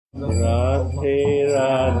Radhe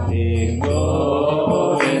Radhe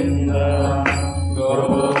Govinda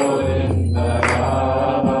Govinda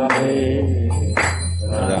Radhe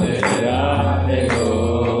Radhe Radhe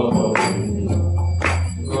Govinda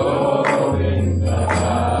Govinda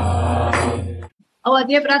Radhe. Our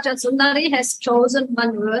dear Braja Sundari has chosen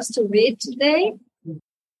one verse to read today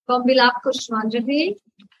from Vilap Pushpanjali.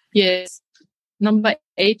 Yes, number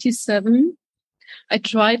 87. I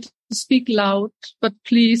tried to speak loud, but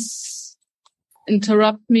please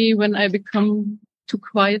interrupt me when I become too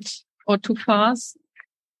quiet or too fast.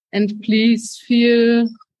 And please feel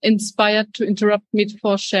inspired to interrupt me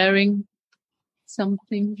for sharing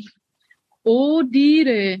something. Oh,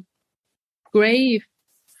 dear, grave,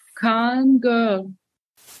 calm girl,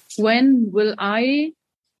 when will I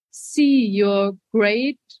see your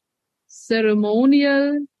great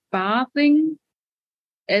ceremonial bathing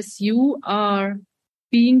as you are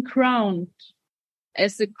being crowned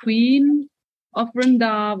as the Queen of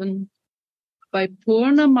Vrindavan by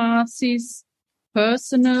Purnamasi's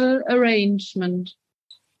personal arrangement?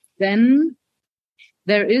 Then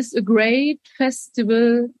there is a great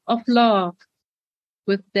festival of love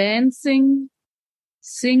with dancing,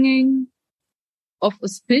 singing of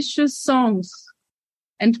auspicious songs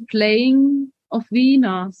and playing of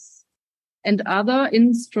veenas and other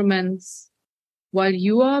instruments while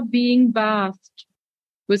you are being bathed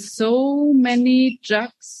with so many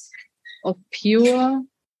jugs of pure,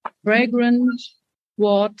 fragrant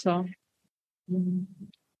water.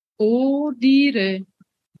 Oh, dear,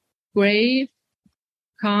 grave,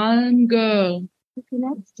 calm girl, The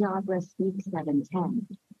next Jabra Speak 710.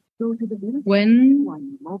 Go to the when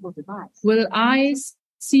one mobile device. will I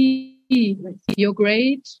see your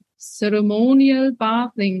great ceremonial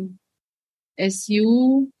bathing as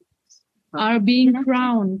you are being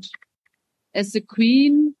crowned as the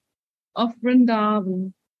Queen of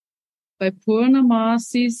Vrindavan by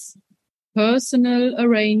Purnamasi's personal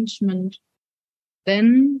arrangement?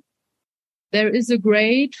 Then there is a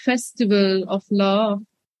great festival of love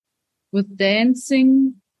with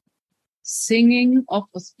dancing, singing of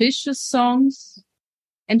auspicious songs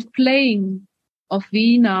and playing of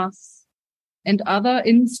veenas and other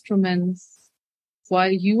instruments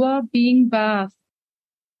while you are being bathed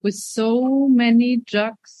with so many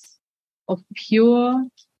jugs of pure,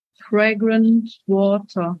 fragrant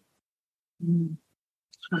water.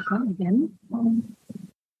 Again.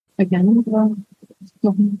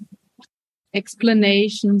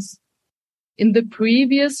 Explanations. In the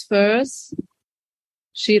previous verse,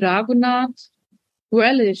 Sri Raghunath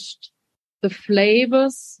relished the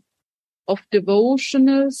flavors of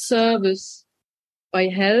devotional service by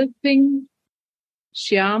helping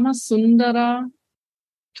Shyama Sundara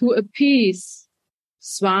to appease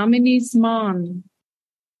Swamini's man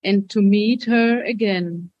and to meet her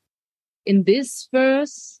again. In this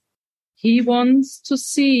verse, he wants to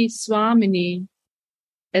see Swamini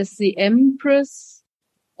as the Empress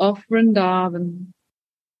of Vrindavan.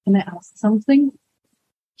 Can I ask something?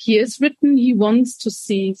 Here is written he wants to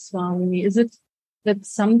see Swamini. Is it that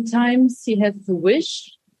sometimes he has a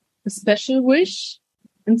wish, a special wish,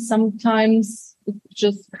 and sometimes it's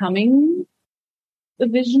just coming, a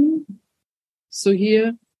vision? So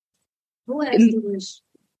here... Who has the wish?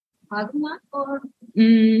 Bhagavan or?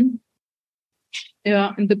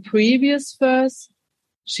 Yeah, in the previous verse,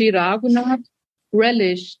 Sri Raghunath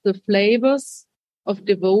relished the flavors of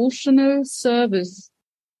devotional service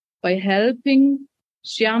by helping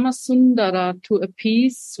Shyama Sundara to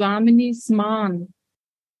appease Swamini's man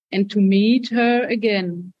and to meet her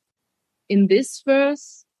again. In this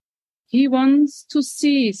verse, he wants to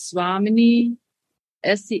see Swamini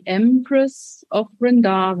as the Empress of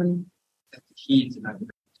Vrindavan.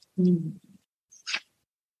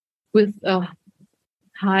 With a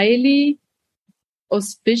highly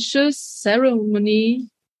auspicious ceremony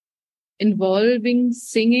involving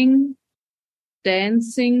singing,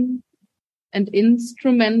 dancing, and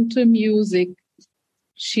instrumental music,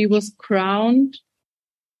 she was crowned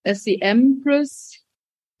as the Empress.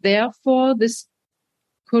 Therefore, this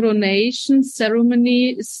coronation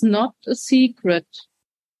ceremony is not a secret.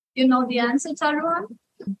 You know the answer, Taruan?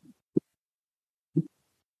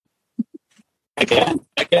 Again,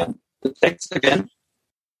 the text again.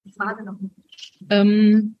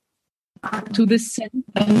 To this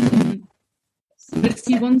sentence,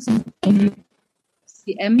 he wants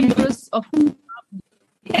the Empress of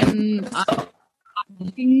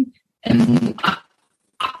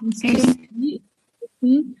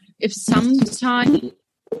if sometime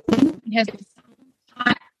he has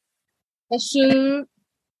special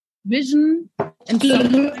vision and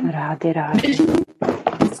Radhe Radhe.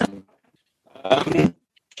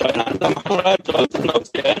 Try Jayananda Maharaj also knows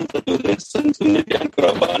the answer to this, and Sunityan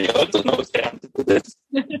Kurabani also knows the answer to this.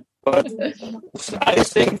 But I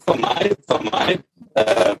think for my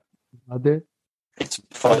it's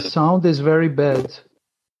for the sound is very bad.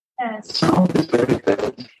 Yes. Sound is very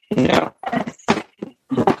bad. Yeah.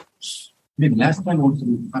 Maybe last time also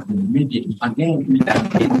maybe again.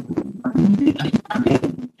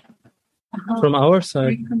 From our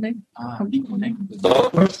side.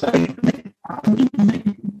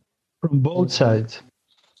 From both sides.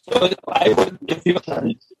 So I would, if you,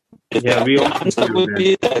 Yeah, the answer would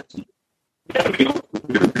be that.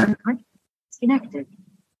 Connected.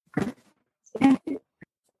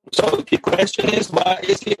 So the question is, why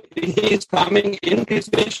is he is coming in this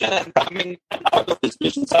vision and coming out of this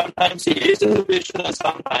vision? Sometimes he is in the vision and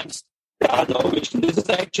sometimes there are no vision. This is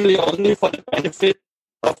actually only for the benefit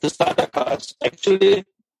of the sadhakas. Actually,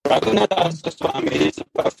 Raghunath Goswami is a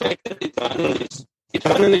perfected,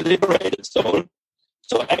 eternally liberated soul.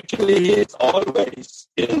 So actually he is always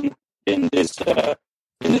in this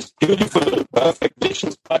beautiful, perfect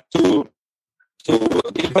visions, but to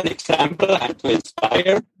give an example and to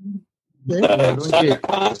inspire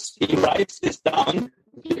sadhakas, he writes this down.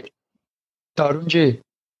 Tarunji,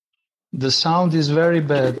 the sound is very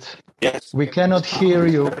bad. Yes. We cannot hear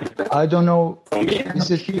you. I don't know. From me, Is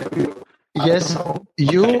it yes,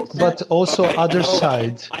 you, but also other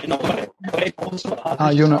side. I know. Wait, also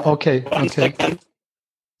You know. Okay. one Okay. second.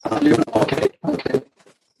 Okay.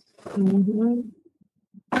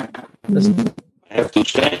 I have to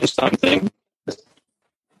change something.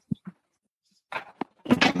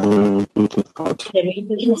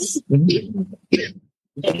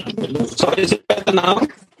 So is it better now?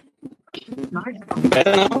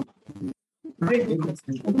 Better now?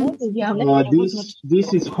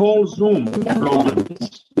 This is whole Zoom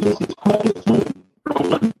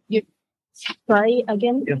problem. Try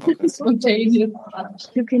again. Spontaneous.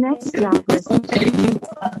 To connect Slackless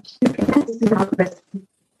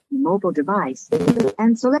mobile device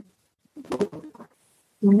and select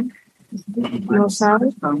no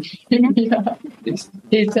sound. Connected.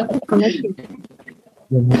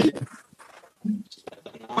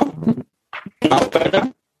 Now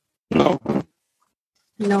better? No.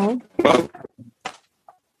 No.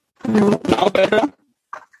 Well, now better?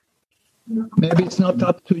 Maybe it's not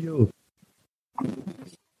up to you.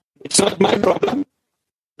 It's not my problem.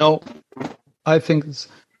 No, I think it's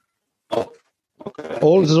Okay.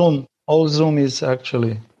 all Zoom. All Zoom is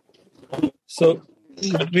actually. So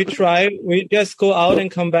we just go out and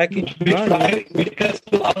come back in.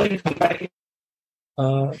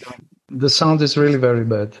 The sound is really very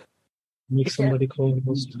bad. Make somebody call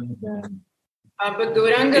us. But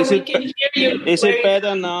Gauranga, Is we it- can hear you. Is it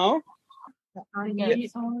better now?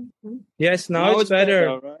 Yes, now it's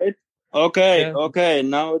better. Right? Okay, Yeah. okay,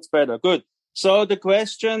 now it's better. Good. So the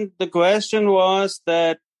question was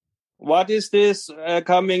that what is this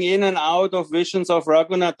coming in and out of visions of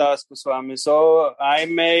Raghunath Das Goswami? So I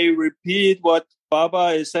may repeat what Baba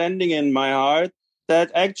is sending in my heart,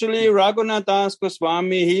 that actually Raghunath Das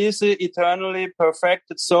Goswami, he is an eternally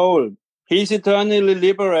perfected soul. He's eternally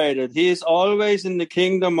liberated. He is always in the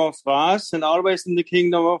kingdom of Ras and always in the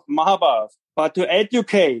kingdom of Mahabhav. But to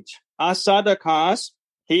educate us sadhakas,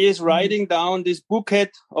 he is writing down this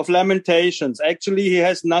bouquet of lamentations. Actually, he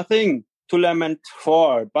has nothing to lament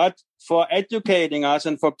for, but for educating us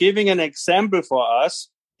and for giving an example for us,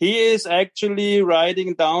 he is actually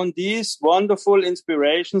writing down these wonderful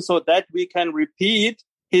inspirations so that we can repeat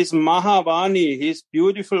his Mahavani, his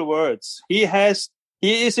beautiful words. He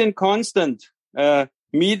is in constant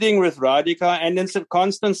meeting with Radhika and in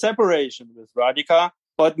constant separation with Radhika.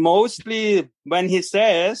 But mostly when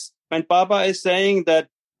Baba is saying that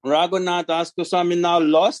Raghunath Das Goswami now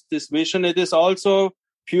lost this vision, it is also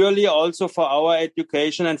purely also for our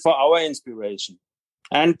education and for our inspiration.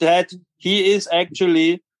 And that he is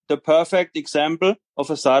actually the perfect example of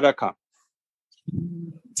a sadhaka.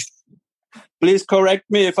 Please correct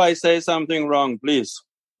me if I say something wrong, please.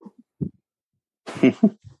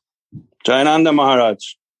 Jayananda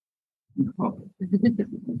Maharaj.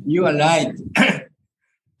 You are right.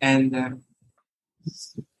 And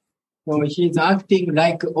so he's acting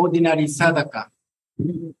like ordinary sadhaka.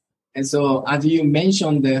 And so, as you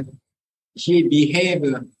mentioned, he behaved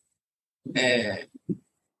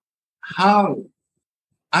how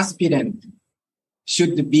aspirant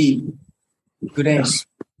should be grateful,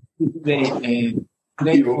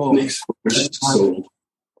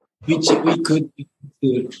 which we could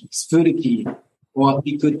spiritually, or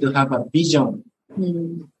we could have a vision.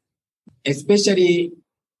 Especially,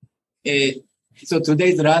 so today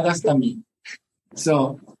is Radhastami.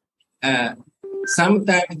 So,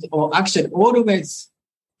 sometimes, or actually always,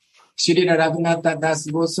 Srila Raghunatha Das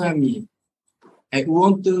Goswami, I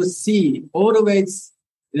want to see always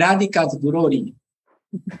Radhika's glory.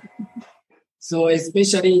 So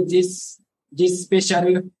especially this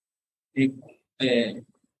special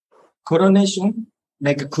coronation,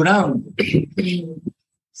 like a crown.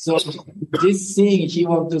 So this thing he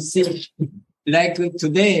want to see. Like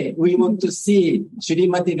today, we want to see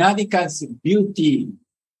Srimati Radhika's beauty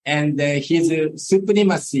and his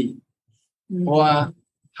supremacy or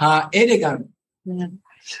her elegance. Yeah.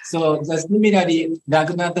 So similarly,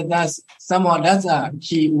 Raghunatha Das, someone rather,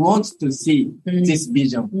 he wants to see this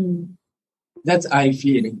vision. That's I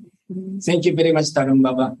feel. Thank you very much, Tarun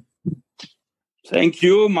Baba. Thank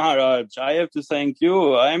you, Maharaj. I have to thank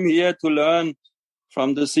you. I'm here to learn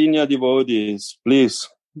from the senior devotees. Please.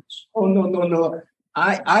 Oh, no.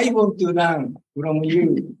 I want to learn from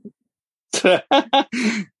you.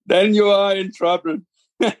 Then you are in trouble.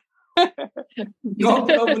 No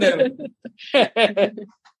problem.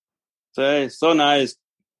 So nice.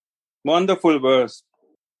 Wonderful verse.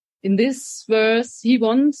 In this verse, he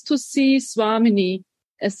wants to see Swamini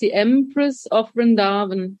as the Empress of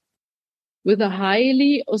Vrindavan with a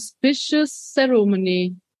highly auspicious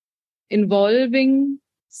ceremony involving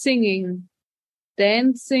singing,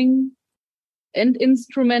 dancing, and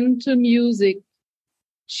instrumental music.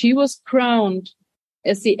 She was crowned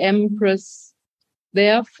as the Empress.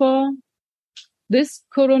 Therefore, this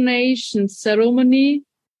coronation ceremony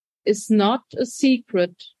is not a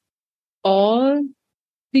secret. All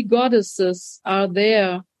the goddesses are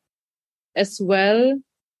there, as well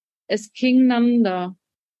as King Nanda,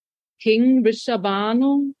 King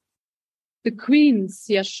Vrishabhanu, the queens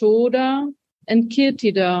Yashoda and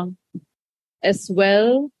Kirtida, as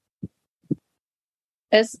well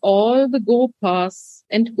as all the Gopas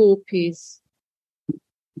and Gopis.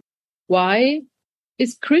 Why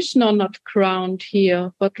is Krishna not crowned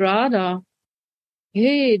here, but Radha?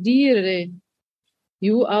 Hey, dear,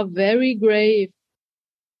 you are very grave,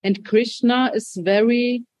 and Krishna is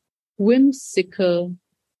very whimsical.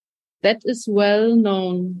 That is well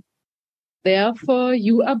known. Therefore,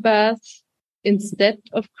 you are bathed instead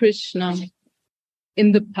of Krishna.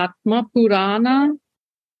 In the Padma Purana,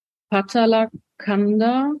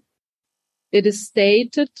 Patalakanda, it is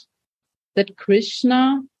stated that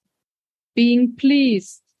Krishna, being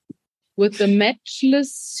pleased with the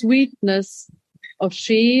matchless sweetness of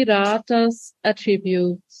Sri Radha's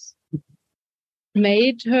attributes,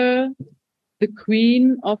 made her the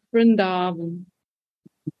queen of Vrindavan.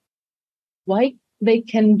 Why they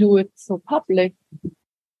can do it so public?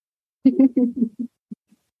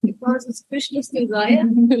 Because it's Krishna's desire.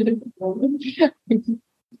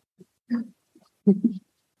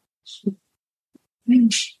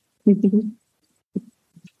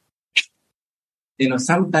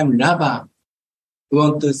 Sometimes lover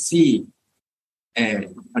want to see,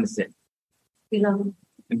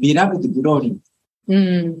 beloved glory,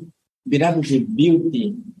 beloved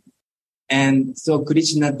beauty. And so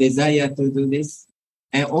Krishna desire to do this.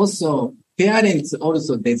 And also parents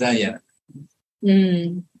also desire.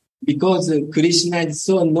 Because Krishna is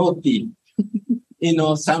so naughty.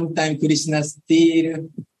 Sometimes Krishna steal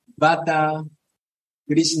butter,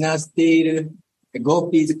 Krishna steal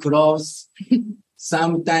gopis' clothes,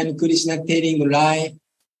 sometimes Krishna telling lie.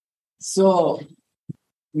 So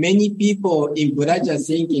many people in Braja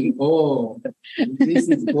thinking, oh, this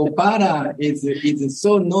is Gopala is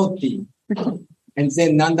so naughty. And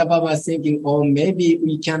then Nanda Baba thinking, oh, maybe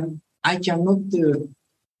I cannot,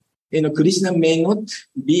 Krishna may not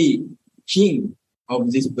be king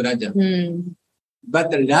of this Braja.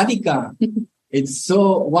 But Radhika is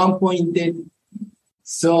so one-pointed,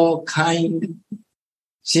 so kind,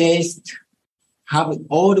 chaste, have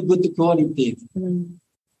all good qualities.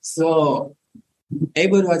 So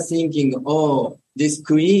everyone thinking, oh, this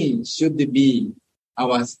queen should be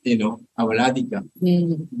our Radhika.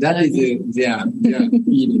 That is their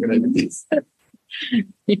feeling like this.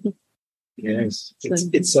 Yes,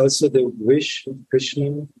 it's also the wish of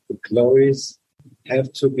Krishna, the glories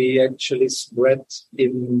have to be actually spread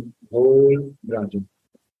in whole Braja,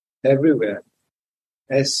 everywhere.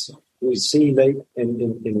 As we see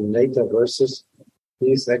in later verses,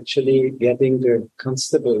 he is actually getting the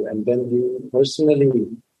constable, and then he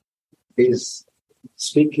personally is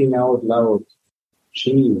speaking out loud.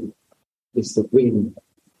 She is the queen.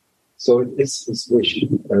 So this is wish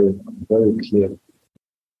very, very clear.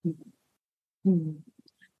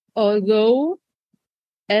 Although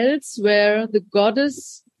elsewhere the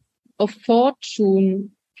goddess of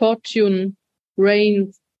fortune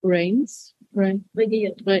reigns.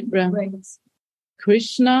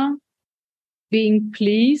 Krishna being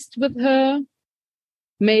pleased with her,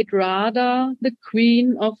 made Radha the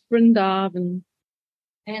queen of Vrindavan.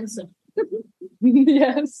 Answer.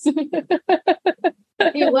 Yes.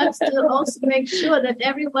 He wants to also make sure that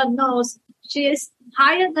everyone knows she is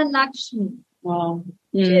higher than Lakshmi. Wow.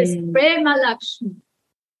 She is Prema Lakshmi.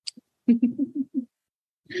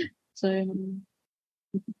 So,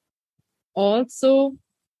 also,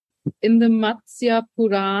 in the Matsya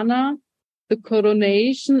Purana, the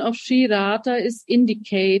coronation of Sri Radha is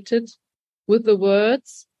indicated with the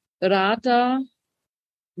words Radha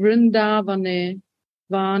Vrindavane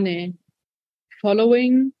Vane,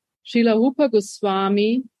 following Srila Rupa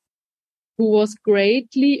Goswami, who was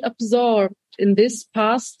greatly absorbed in this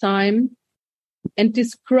pastime and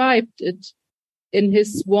described it in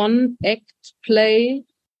his one-act play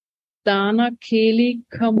Dana Keli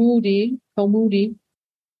Kaumudi,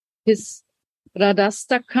 his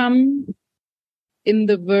Radhastakam, in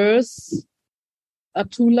the verse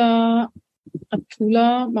Atula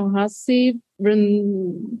Mahasi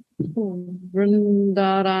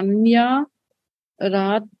Vrindaranya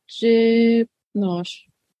Rajye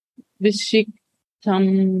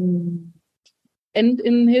Vishiktam. And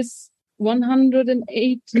in his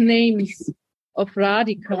 108 names of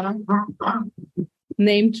Radhika,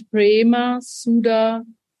 named Prema Sudha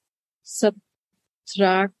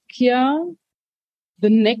Satrakya, the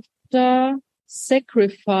nectar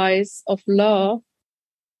sacrifice of love,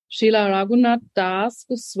 Srila Raghunath Das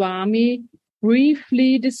Goswami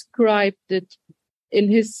briefly described it in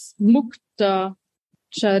his Mukta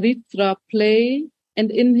Charitra play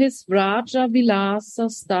and in his Vraja Vilasa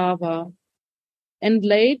Stava. And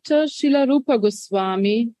later Srila Rupa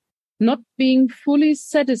Goswami, not being fully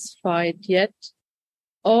satisfied yet,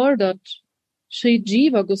 ordered Sri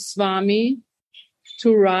Jiva Goswami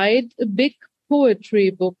to write a big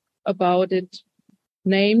poetry book about it,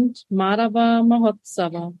 named Madhava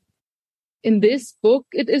Mahotsava. In this book,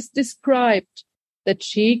 it is described that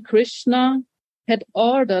Sri Krishna had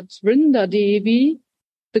ordered Vrinda Devi,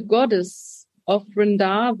 the goddess of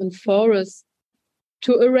Vrindavan forest,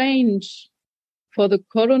 to arrange for the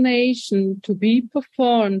coronation to be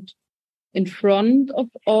performed in front of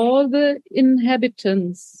all the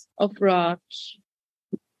inhabitants of Raj.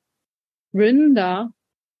 Vrinda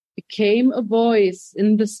became a voice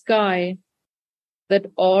in the sky that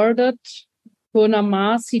ordered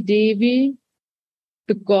Purnamasi Devi,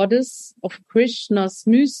 the goddess of Krishna's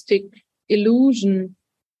mystic illusion,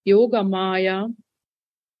 Yoga Maya,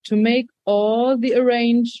 to make all the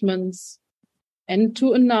arrangements and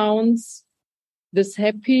to announce this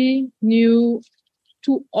happy news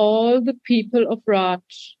to all the people of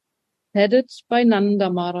Raj, headed by Nanda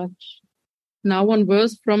Maharaj. Now one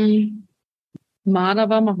verse from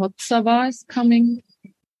Madhava Mahotsava is coming.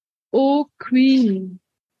 O Queen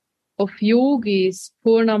of Yogis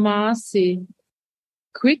Purnamasi,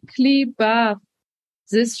 quickly bathe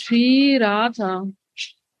this Sri Radha,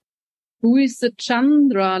 who is the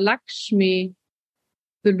Chandra Lakshmi,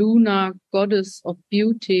 the lunar goddess of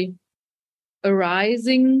beauty,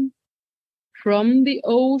 arising from the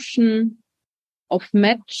ocean of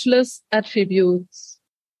matchless attributes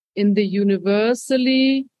in the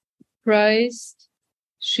universally praised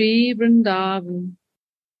Sri Vrindavan,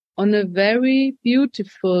 on a very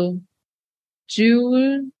beautiful,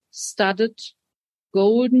 jewel-studded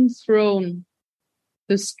golden throne.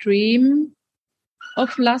 The stream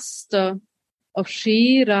of luster of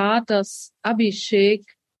Sri Radha's Abhishek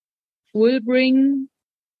will bring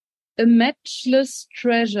a matchless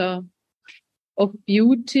treasure of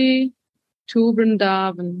beauty to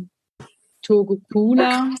Vrindavan, to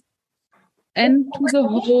Gokula, and to the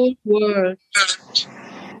whole world.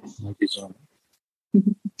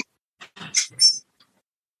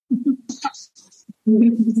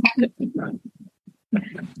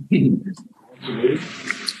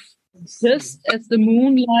 Just as the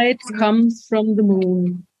moonlight comes from the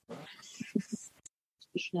moon.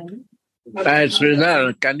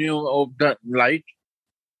 Sridhar, can you open the light?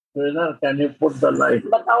 Sridhar, can you put the light?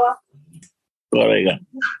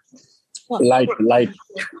 Light.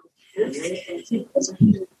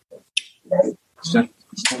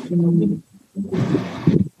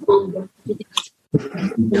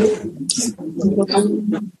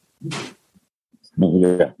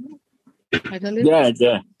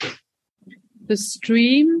 Yeah. The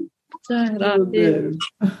stream.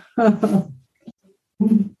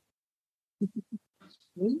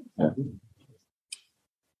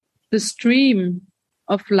 The stream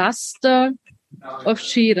of luster of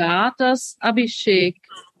Sri Radha's Abhishek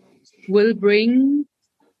will bring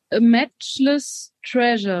a matchless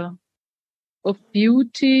treasure of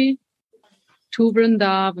beauty to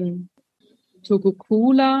Vrindavan, to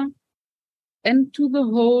Gokula and to the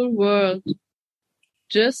whole world,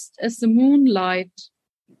 just as the moonlight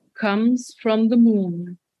comes from the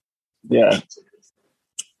moon. Yeah.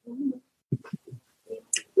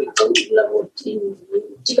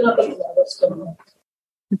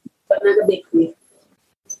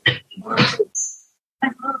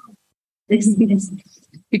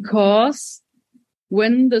 Because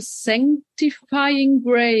when the sanctifying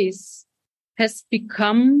grace has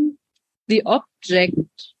become the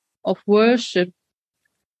object of worship,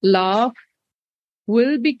 love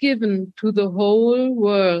will be given to the whole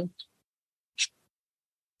world.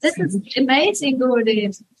 This is amazing,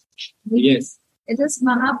 Gurudev. Yes. It is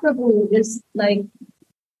Mahaprabhu is like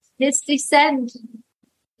his descent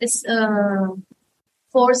is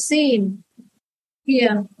foreseen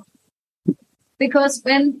here. Because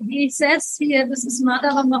when he says here, this is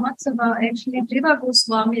Madhava Mahotsava, actually Jiva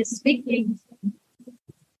Goswami is speaking.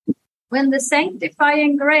 When the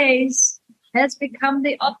sanctifying grace has become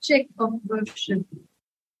the object of worship,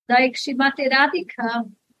 like Srimati Radhika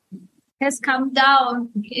has come down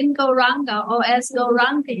in Gauranga or as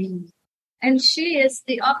Gaurangi, and she is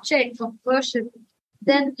the object of worship,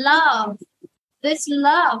 then love, this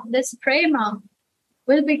prema,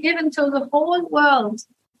 will be given to the whole world.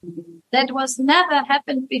 That was never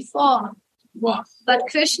happened before. Wow. But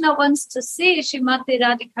Krishna wants to see Srimati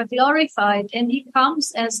Radhika glorified, and he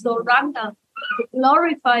comes as Gauranga to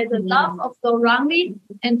glorify the love of Gaurangi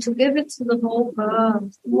and to give it to the whole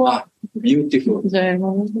world. Wow. Beautiful.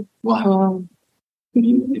 Wow.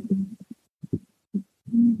 Beautiful.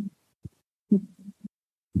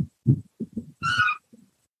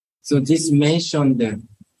 So this mentioned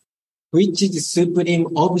which is supreme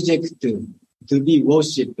object to be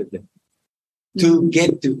worshipped, to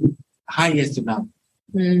get to highest love.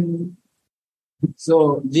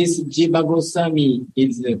 So this Jiva Goswami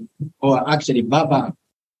is, or actually Baba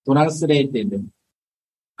translated,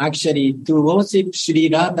 actually to worship Sri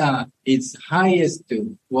Radha is highest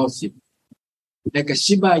worship. Like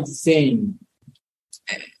Shiva is saying,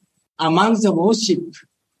 among the worship,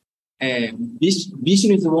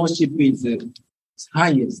 Vishnu's worship is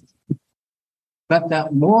highest. But the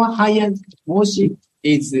more higher worship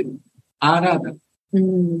is Arada.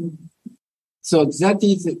 So that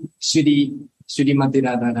is Srimati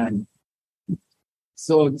Radharani.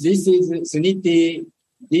 So this is Suniti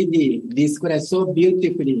Didi described so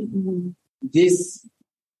beautifully. This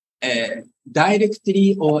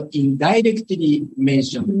directly or indirectly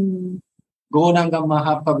mentioned Gauranga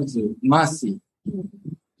Mahaprabhu's mercy.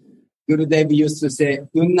 Gurudev used to say,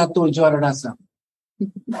 Unnato Jwararasa.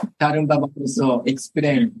 Tarun Baba also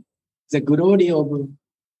explained the glory of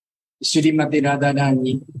Srimati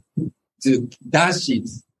Radharani, the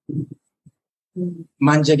dashes,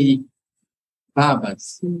 Manjari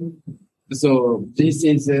Babas. So this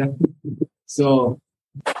is,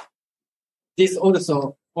 this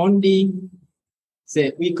also only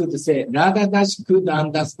say, we could say, Radha Das could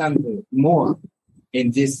understand more in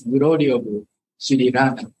this glory of Sri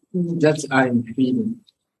Radha. That's I'm feeling.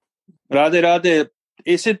 Radhe Radhe,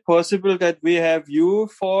 is it possible that we have you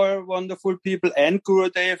four wonderful people and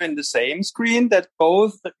Gurudev in the same screen, that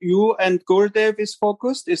both you and Gurudev is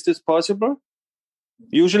focused? Is this possible?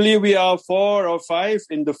 Usually we are 4 or 5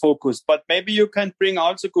 in the focus, but maybe you can bring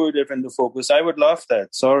also Gurudev in the focus. I would love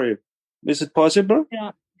that. Sorry. Is it possible?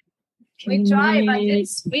 Yeah. We try, but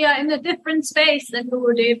we are in a different space than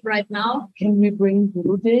Gurudev right now. Can we bring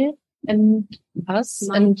Gurudev and us?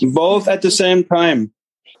 And both at the same time.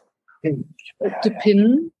 The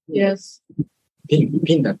pin? Yes.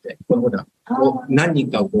 ピンだって。ほら、こう何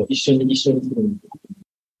人かをこう一緒にするんで。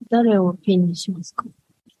誰をピンにしますか？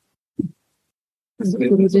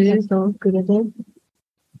グルデとグルデ。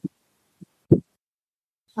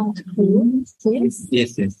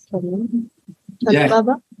Yes, yes.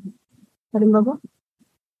 Tarun Baba?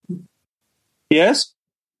 Yes?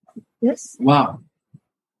 Yes. Wow.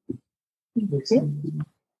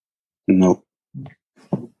 No.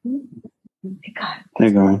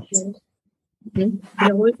 Take on.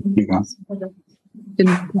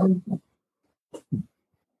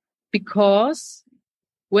 Because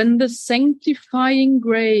when the sanctifying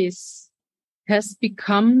grace has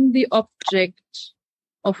become the object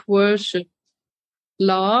of worship,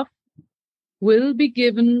 love will be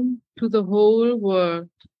given to the whole world.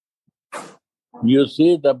 You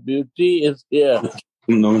see, the beauty is here.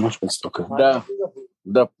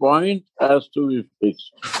 The point has to be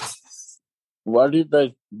fixed. What is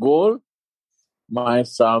the goal? My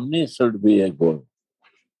Samni should be a goal.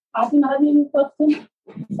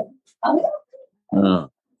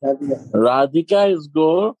 Radhika's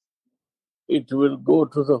goal, it will go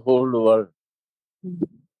to the whole world.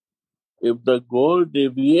 If the goal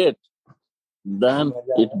deviates, then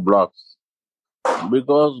it blocks.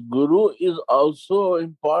 Because Guru is also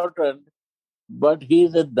important, but he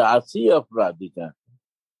is a dasi of Radhika.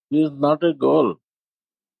 He is not a goal.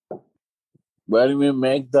 When we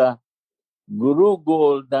make the Guru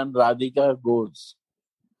goal, then Radhika goes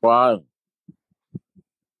far.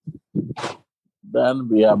 Then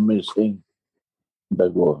we are missing the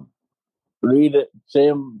goal. Read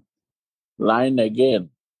same line again.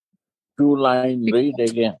 2 lines, read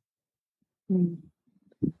again.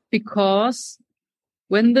 Because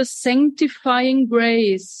when the sanctifying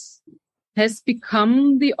grace has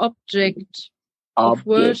become the object of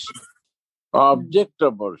worship, Object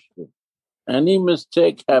of worship. Any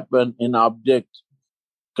mistake happen in object,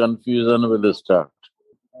 confusion will start.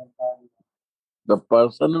 The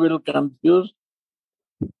person will confuse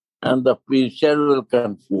and the future will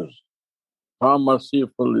confuse. How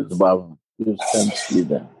merciful is Baba. You can see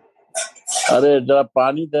that. अरे जरा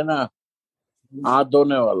पानी देना, हाथ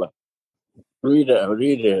धोने वाला. Read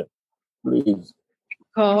it, please.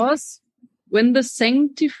 Because when the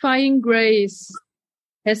sanctifying grace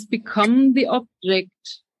has become the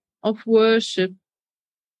object of worship,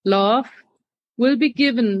 love will be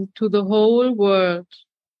given to the whole world.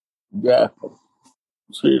 Yeah.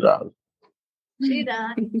 Sri Ram.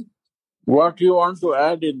 What do you want to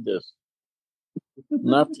add in this?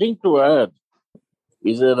 Nothing to add.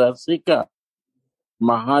 Is a Rasika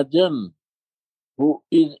Mahajan who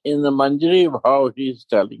is in the Manjari how he is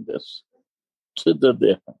telling this.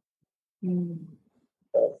 Siddhadeha.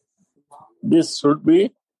 This should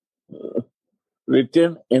be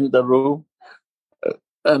written in the room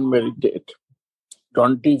and meditate.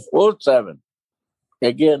 24/7.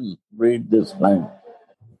 Again, read this line.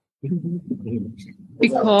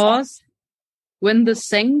 Because when the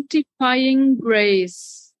sanctifying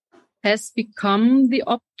grace has become the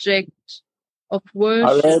object of worship,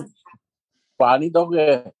 अरे पानी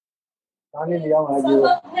दोगे?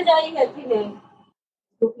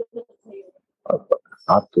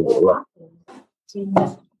 हाथ धोगा.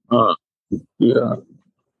 Yeah.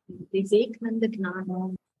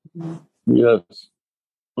 Yes.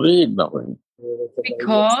 Read now.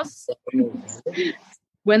 because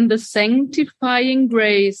when the sanctifying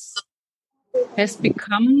grace has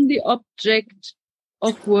become the object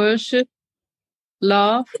of worship,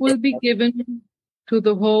 love will be given to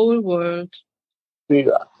the whole world.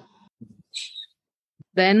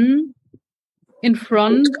 Then, in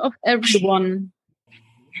front of everyone,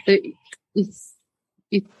 the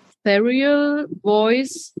ethereal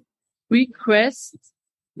voice requests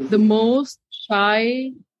the most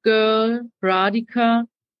shy girl, Radhika,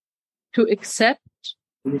 to accept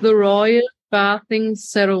the royal bathing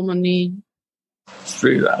ceremony.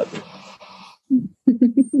 Sri Radha.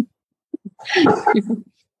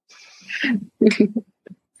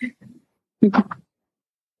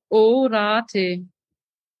 Oh, Rate,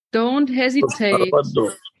 don't hesitate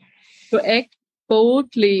to act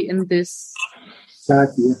boldly in this.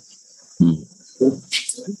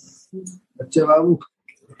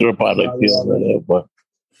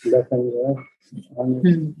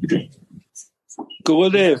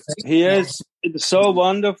 Gurudev, it's so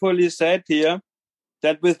wonderfully said here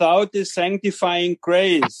that without this sanctifying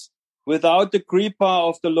grace, without the kripa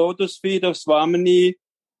of the lotus feet of Swamini,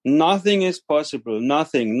 nothing is possible.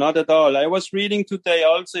 Nothing, not at all. I was reading today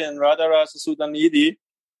also in Radharasa Sudhanidhi,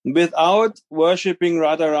 without worshipping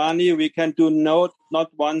Radharani, we can do not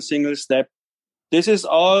one single step. This is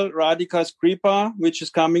all Radhika's kripa, which is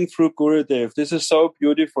coming through Gurudev. This is so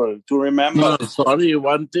beautiful to remember. No, sorry,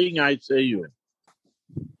 one thing I say you.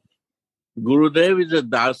 Gurudev is a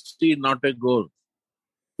dasti, not a goal.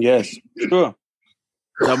 Yes, sure.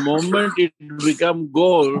 The moment it becomes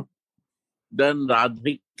goal, then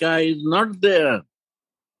Radhika is not there.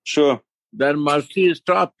 Sure. Then mercy is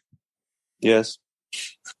stopped. Yes.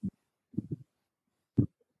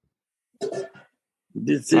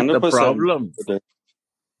 This is 100%. The problem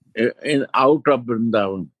in out of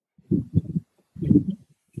Vrindavan.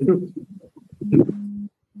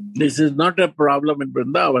 This is not a problem in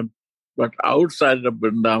Vrindavan, but outside of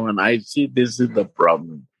Vrindavan, I see this is the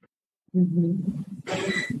problem. To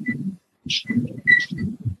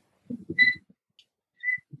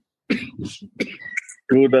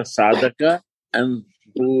the sadhaka and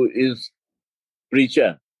who is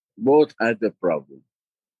preacher, both have the problem.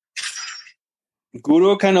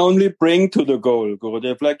 Guru can only bring to the goal,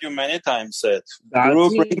 Gurudev, like you many times said.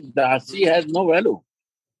 Dasi has no value.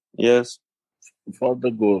 Yes. For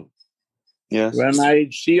the goal. Yes. When I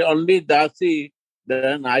see only Dasi,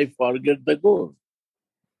 then I forget the goal.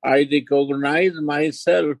 I recognize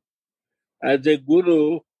myself as a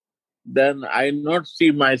guru, then I not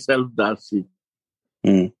see myself Dasi,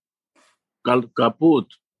 called Kaput.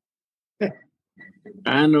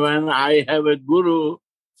 And when I have a guru,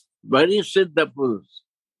 very Siddha Purush,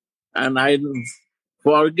 and I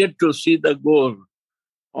forget to see the goal,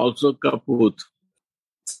 also Kaput.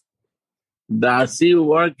 Dasi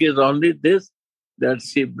work is only this, that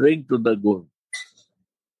she bring to the goal.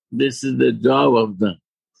 This is the job of the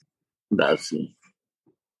Dasi.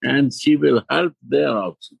 And she will help there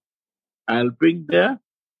also. Helping there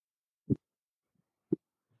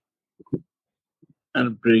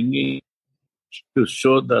and bringing to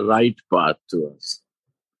show the right path to us.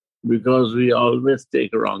 Because we always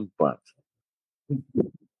take wrong path.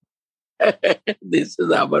 This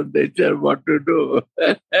is our nature, what to do.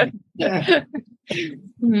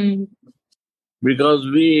 Because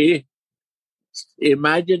we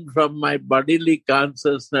imagine from my bodily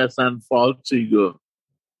consciousness and false ego,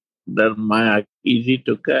 that Maya easy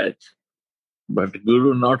to catch. But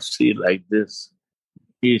Guru not see like this.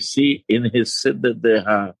 He see in his Siddha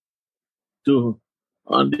Deha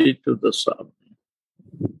only to the Swami.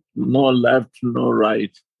 No left, no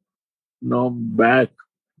right, no back.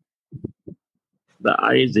 The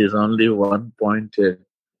eyes is only one pointed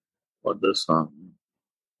for the Swami.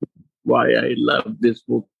 Why I love this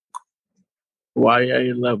book? Why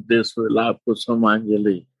I love this Vilapa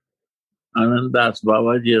Kusumanjali? Anandas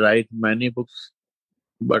Babaji write many books,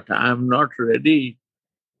 but I am not ready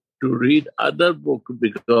to read other books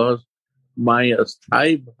because my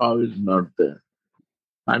asthai bhav is not there.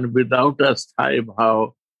 And without asthai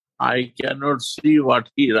bhav, I cannot see what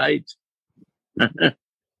he writes.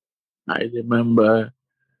 I remember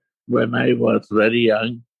when I was very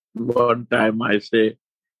young, one time I say,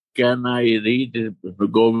 can I read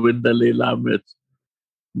Govinda Lilamrit?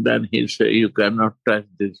 Then he said, you cannot touch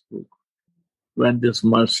this book. When this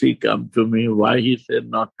mercy come to me, why he said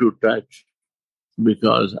not to touch?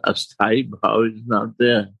 Because asthai bhav is not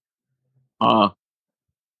there.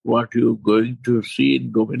 What you going to see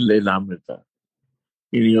in Govinda Lilamrita,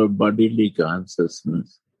 in your bodily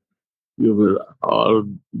consciousness, you will all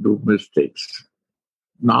do mistakes.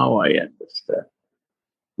 Now I understand.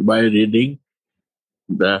 By reading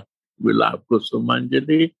the Vilapa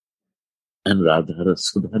Kusumanjali and Radha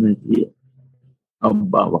Sudhanidhi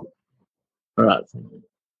of Baba. Radha.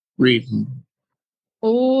 Read.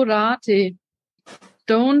 O Rate,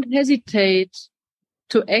 don't hesitate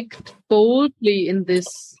to act boldly in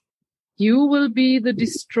this. You will be the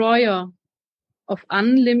destroyer of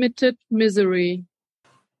unlimited misery.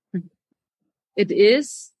 It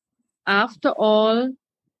is, after all,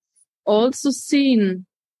 also seen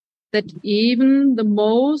that even the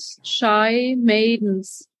most shy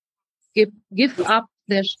maidens give up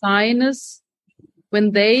their shyness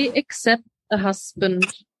when they accept a husband.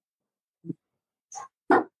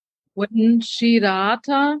 When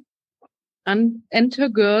Shirata and her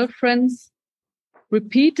girlfriends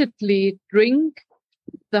repeatedly drink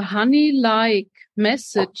the honey-like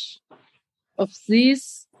message of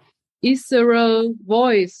this ethereal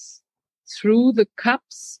voice through the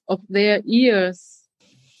cups of their ears,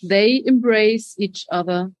 they embrace each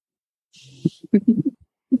other.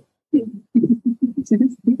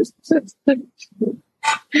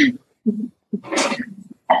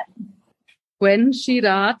 When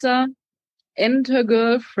Shirata and her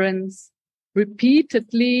girlfriends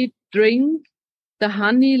repeatedly drink the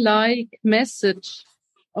honey-like message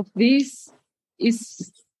of this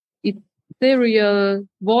ethereal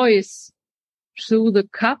voice through the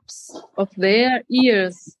cups of their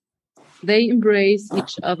ears, they embrace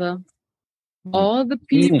each other. All the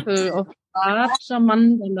people of Raja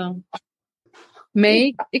Mandala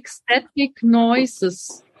make ecstatic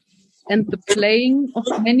noises, and the playing of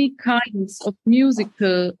many kinds of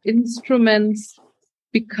musical instruments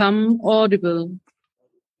become audible.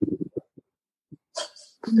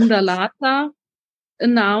 Kundalata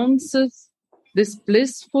announces this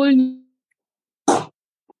blissful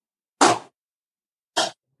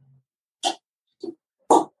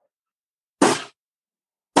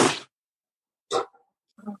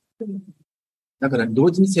だから同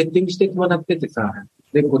時にセッティングしてもらっててさ、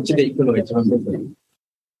で、こっちで行くのが一番ベスト。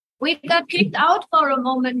We got kicked out for a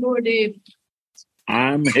moment, Gurudev.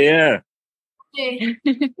 I'm here. Okay.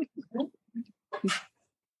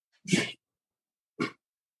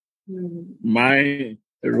 My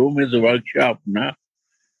room is a workshop now.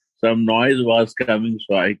 Some noise was coming,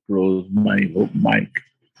 so I closed my mic.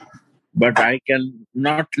 But I can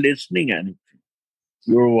not listening anything.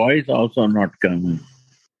 Your voice also not coming.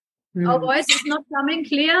 Our voice is not coming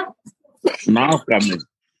clear? Now coming.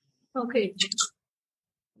 Okay.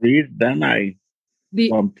 Read, then I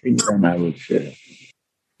The opinion I would say.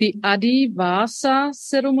 The Adivasa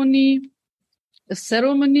ceremony, a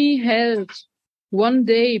ceremony held one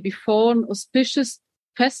day before an auspicious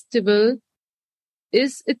festival,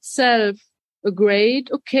 is itself a great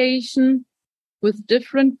occasion with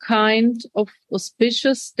different kind of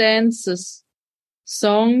auspicious dances,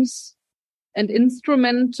 songs, and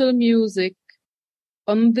instrumental music.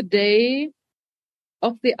 On the day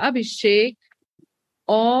of the Abhishek,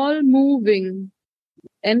 all moving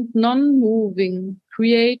and non-moving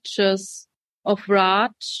creatures of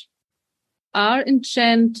Raj are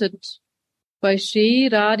enchanted by Sri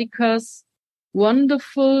Radhika's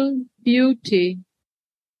wonderful beauty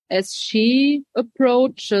as she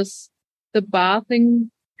approaches the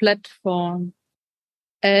bathing platform.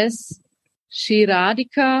 As Sri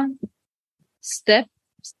Radhika steps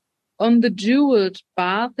on the jeweled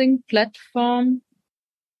bathing platform,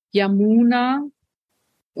 Yamuna,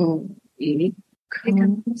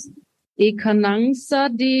 Ekanangsa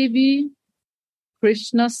Devi,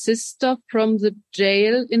 Krishna's sister from the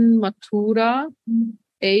jail in Mathura,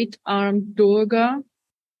 eight-armed Durga,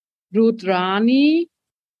 Rudrani,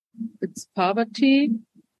 it's Parvati,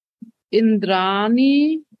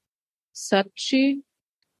 Indrani, Sachi,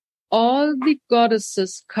 all the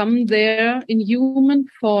goddesses come there in human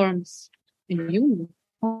forms.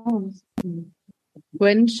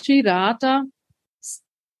 When Sri Radha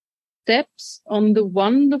steps on the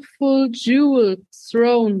wonderful jeweled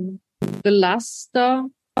throne, the luster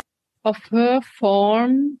of her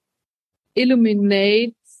form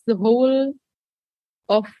illuminates the whole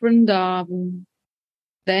of Vrindavan.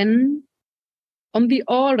 Then, on the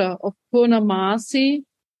order of Purnamasi,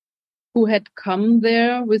 who had come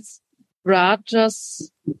there with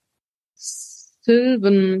Raja's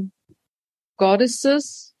sylvan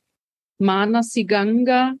goddesses, Manasi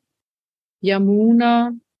Ganga,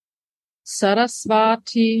 Yamuna,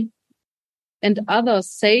 Saraswati, and other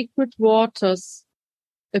sacred waters,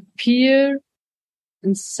 appear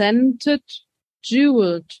in scented,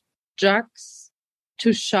 jeweled jugs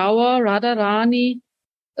to shower Radharani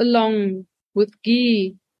along with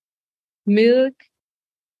ghee, milk,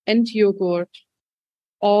 and yogurt.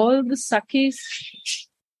 All the Sakis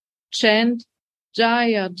chant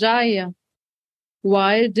Jaya, Jaya,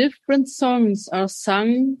 while different songs are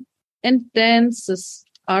sung and dances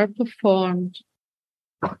are performed.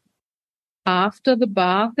 After the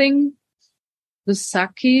bathing, the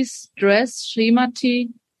Sakis dress Srimati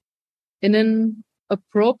in an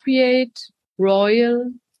appropriate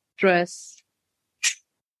royal dress.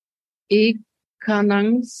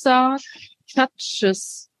 Ekanangsa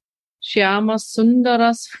touches Shyama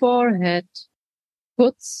Sundara's forehead,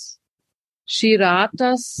 puts Sri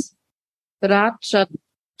Radha's Rajatika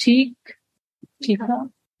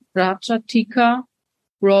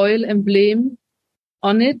royal emblem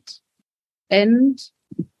on it, and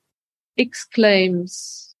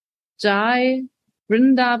exclaims Jai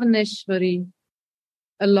Vrindavaneshwari.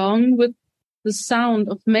 Along with the sound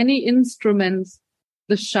of many instruments,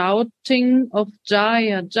 the shouting of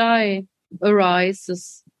Jaya, Jai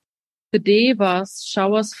arises. The Devas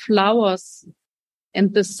showers flowers,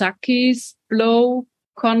 and the Sakis blow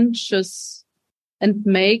conches and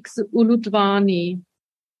make the Uludvani.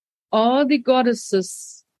 All the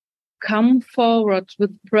goddesses come forward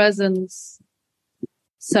with presents.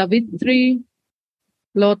 Savitri,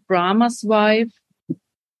 Lord Brahma's wife,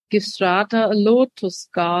 gives Radha a lotus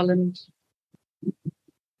garland.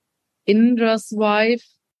 Indra's wife,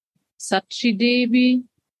 Sachi Devi,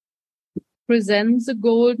 presents a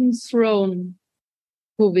golden throne.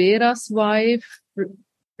 Kuvera's wife,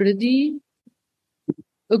 Riddhi,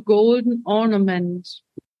 a golden ornament.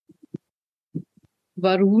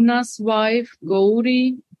 Varuna's wife,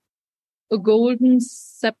 Gauri, a golden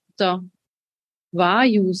scepter.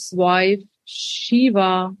 Vayu's wife,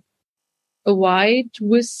 Shiva, a white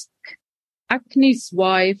whisk. Agni's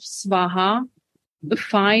wife, Swaha, a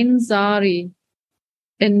fine zari.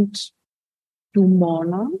 And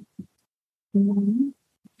Dumona,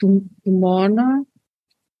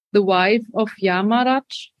 the wife of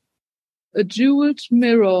Yamaraj, a jeweled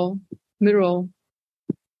mirror,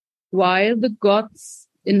 while the gods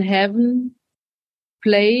in heaven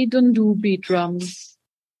play Dundubi drums.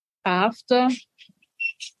 After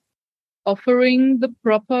offering the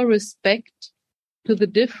proper respect to the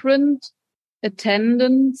different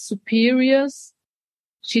attendant superiors,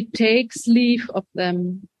 she takes leave of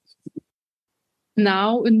them.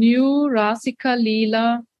 Now a new Rasika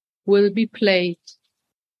Leela will be played.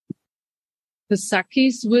 The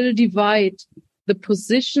Sakis will divide the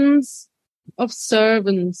positions of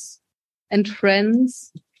servants and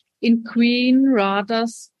friends in Queen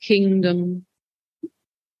Radha's kingdom.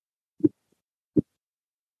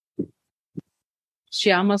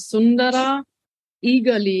 Shyamasundara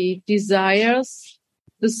eagerly desires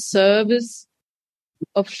the service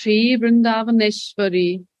of Sri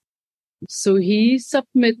Vrindavaneshwari, so he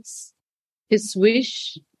submits his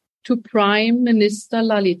wish to Prime Minister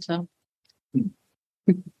Lalita.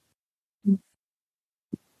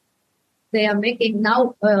 They are making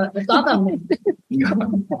now a government.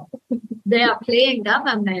 They are playing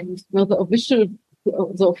government. Now the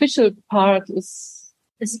official part is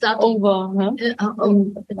over. Huh?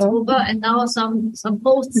 It's over, and now some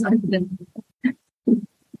posts are given.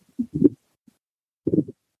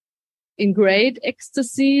 In great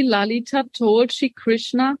ecstasy, Lalita told Shri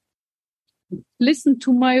Krishna, "Listen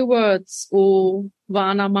to my words, O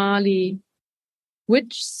Vanamali.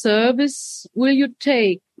 Which service will you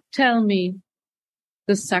take? Tell me."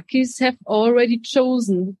 The Sakhis have already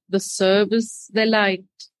chosen the service they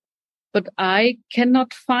liked, but I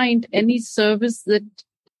cannot find any service that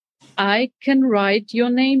I can write your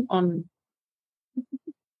name on.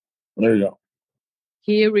 There you go.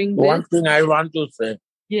 Hearing One this, thing I want to say,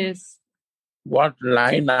 yes, what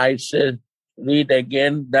line I said, read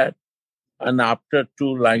again that, and after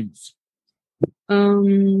 2 lines.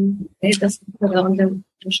 Das on the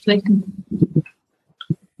Strecken.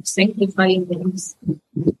 Sanctifying grace.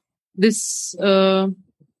 This, the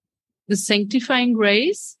sanctifying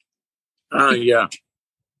grace. Yeah.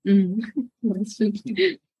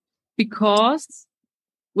 Because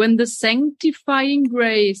when the sanctifying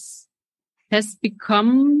grace has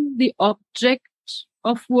become the object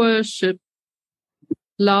of worship,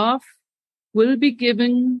 love will be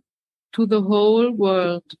given to the whole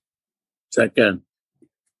world. Second.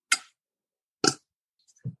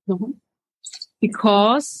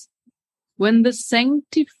 Because when the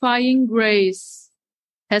sanctifying grace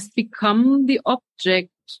has become the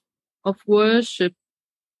object of worship,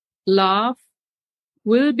 love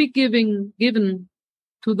will be given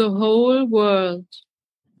to the whole world.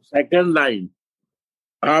 Second line.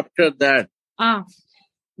 After that.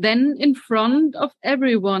 Then in front of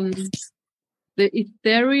everyone, the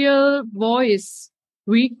ethereal voice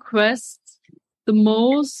requests the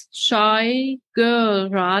most shy girl,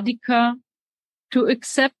 Radhika, to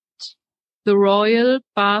accept the royal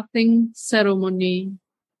bathing ceremony.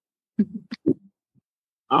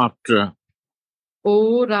 After.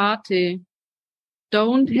 O Rate,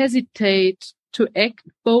 don't hesitate to act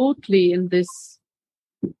boldly in this.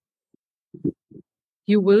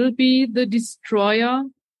 You will be the destroyer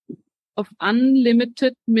of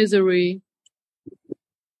unlimited misery.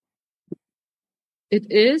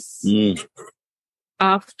 It is,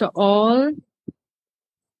 after all,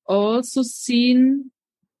 also seen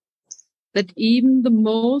that even the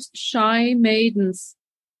most shy maidens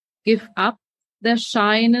give up their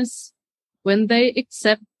shyness when they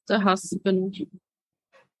accept a husband.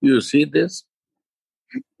 You see this?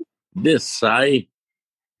 This Sai,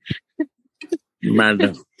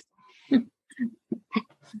 madam.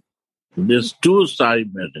 These 2 Sai,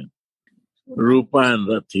 madam. Rupa and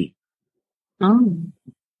Rati.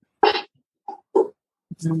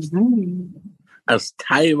 As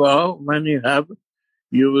Thaiva, when you have,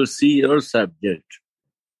 you will see your subject.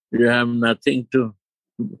 You have nothing to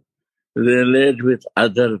relate with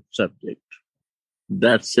other subject.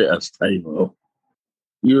 That's a Asthaiva.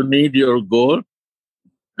 You need your goal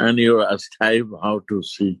and your Asthaiva how to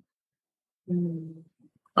see.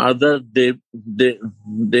 Other Devi,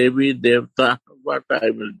 Devta, what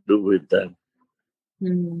I will do with them?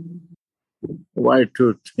 Why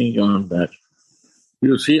to think on that?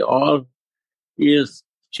 You see, all is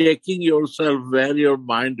checking yourself where your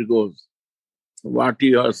mind goes, what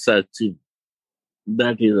you are searching.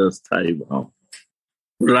 That is Asthaiva.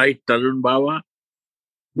 Right, Tarun Baba?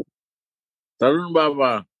 Tarun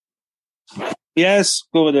Baba. Yes,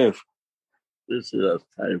 Gurudev. This is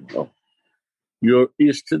Asthaiva. Your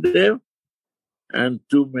Ishtadev and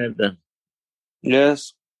 2 maidens.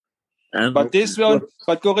 Yes. And but this one,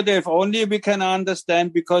 but Gurudev, only we can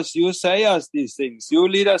understand because you say us these things. You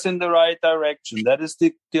lead us in the right direction. That is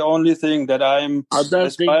the only thing that I'm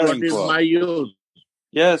aspiring what is for. My use?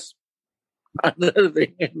 Yes. Other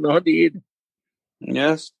thing is not eat.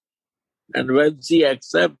 Yes. And when she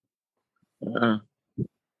accepts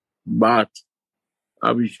bath,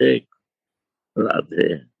 Abhishek,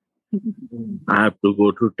 Radhe, I have to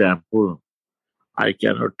go to temple. I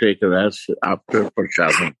cannot take rest after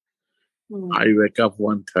Prasadam. I wake up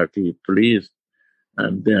 1:30, please.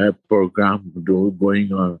 And they have program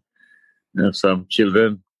going on. Some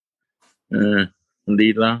children,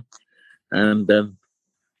 Leela, and then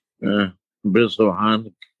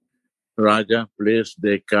Briswahan, Raja place,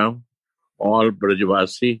 they come, all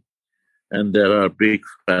Brajvasi, and there are big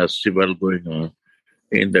festival going on.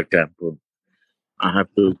 in the temple. I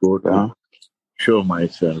have to go to show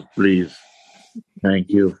myself. Please. Thank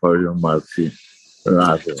you for your mercy.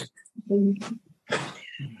 Radhe.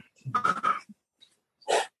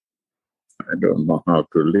 I don't know how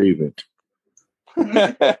to leave it.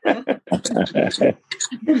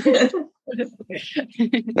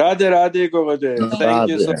 Radhe Radhe Gurudev. Thank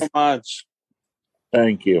you so much.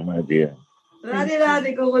 Thank you, my dear. Radhe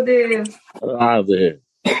Radhe Gurudev. Radhe.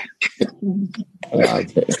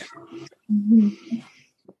 Radhe.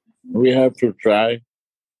 We have to try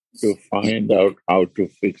to find out how to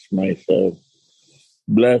fix myself.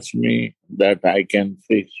 Bless me that I can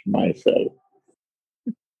fix myself.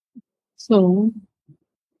 So,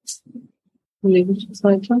 lebe ich es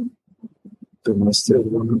weiter? Du musst ja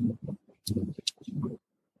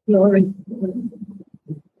Glory.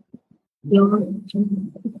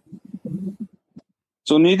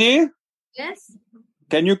 Sunidhi, Yes?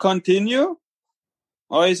 can you continue?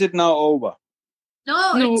 Or is it now over?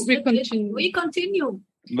 No, we continue. We continue.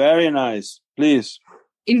 Very nice. Please.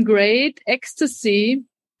 In great ecstasy,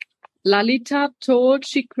 Lalita told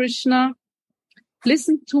Shri Krishna,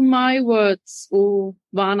 "Listen to my words, O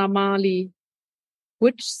Vanamali.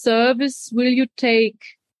 Which service will you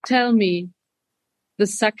take? Tell me." The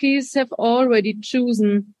Sakis have already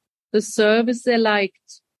chosen the service they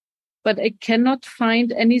liked, but I cannot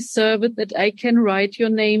find any service that I can write your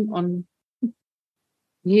name on.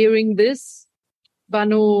 Hearing this,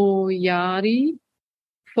 Vanoyari,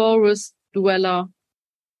 forest dweller,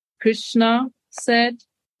 Krishna said,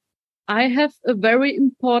 "I have a very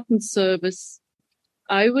important service.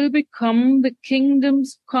 I will become the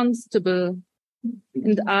kingdom's constable,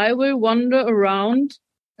 and I will wander around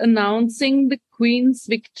announcing the queen's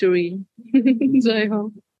victory." Jai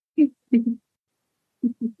Ho.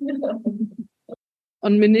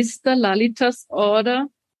 On Minister Lalita's order,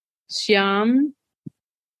 Shyam,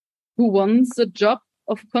 who wants the job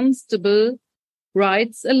of constable,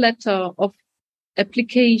 writes a letter of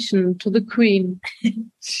application to the queen.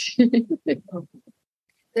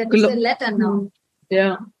 That is a letter now.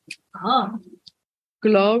 Yeah. Ah.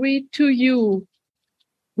 Glory to you,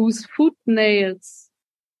 whose footnails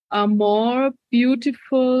are more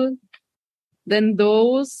beautiful than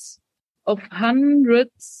those of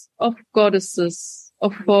hundreds of goddesses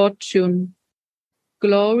of fortune.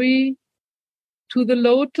 Glory to the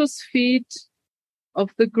lotus feet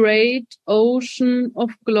of the great ocean of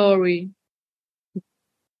glory.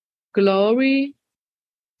 Glory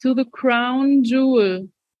to the crown jewel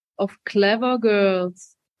of clever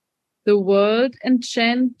girls, the world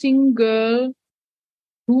enchanting girl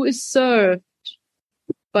who is served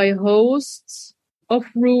by hosts of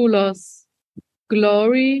rulers.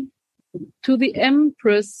 Glory to the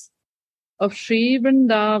Empress of Sri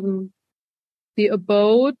Vrindavan, the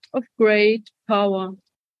abode of great power.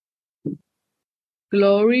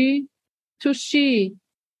 Glory to she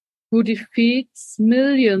who defeats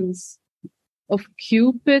millions of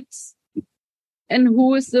cupids and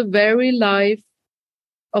who is the very life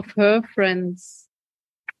of her friends.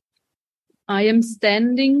 I am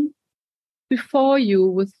standing before you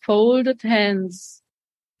with folded hands.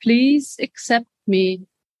 Please accept me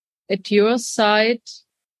at your side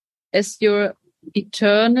as your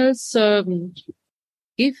eternal servant.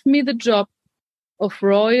 Give me the job of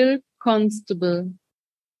royal constable.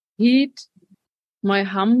 Heed my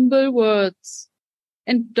humble words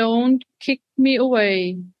and don't kick me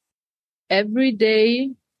away. Every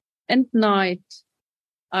day and night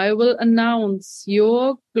I will announce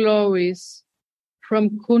your glories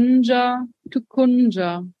from Kunja to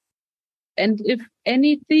Kunja. And if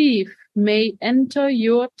any thief may enter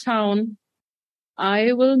your town,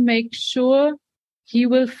 I will make sure he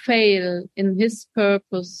will fail in his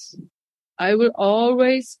purpose. I will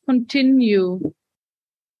always continue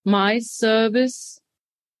my service,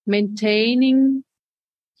 maintaining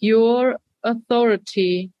your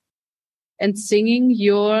authority and singing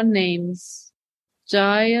your names.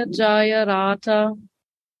 Jaya Jaya Radha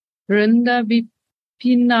Vrinda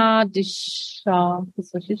Vipinadisha.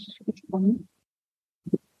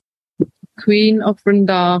 Queen of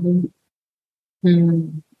Vrindavan.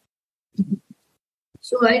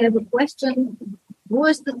 So I have a question. Who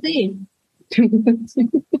is the thief?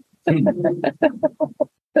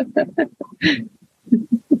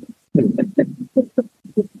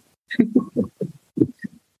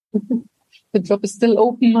 The job is still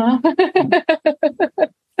open, huh?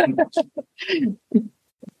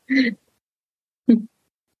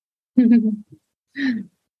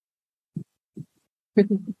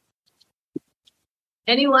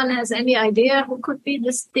 Anyone has any idea who could be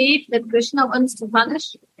this thief that Krishna wants to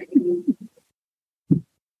punish?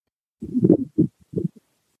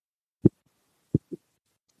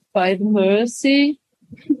 by the mercy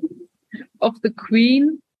of the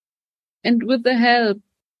queen and with the help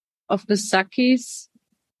of the Sakis,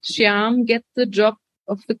 Shyam gets the job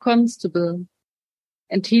of the constable,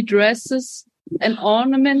 and he dresses and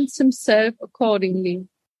ornaments himself accordingly.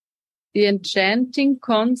 The enchanting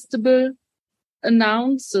constable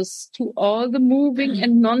announces to all the moving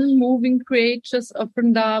and non-moving creatures of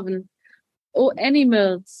Vrindavan, O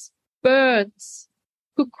animals, birds,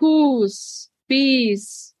 cuckoos,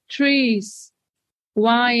 bees, trees,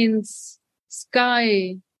 vines,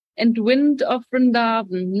 sky, and wind of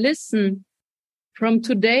Vrindavan, listen. From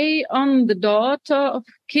today on, the daughter of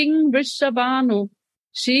King Vrishabhanu,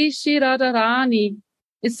 Shri Radharani,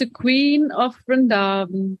 is the queen of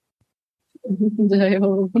Vrindavan. Jai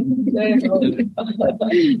Ho. Jai Ho.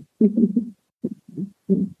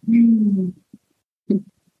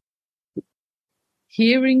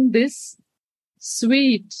 Hearing this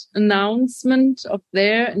sweet announcement of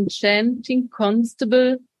their enchanting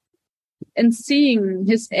constable and seeing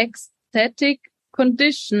his ecstatic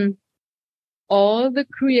condition, all the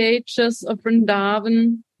creatures of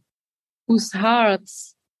Vrindavan, whose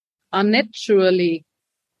hearts are naturally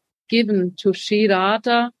given to Shri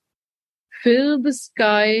Radha, fill the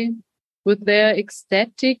sky with their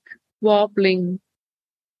ecstatic warbling.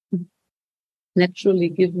 Naturally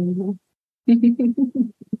given.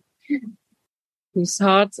 Whose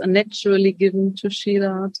hearts are naturally given to Shri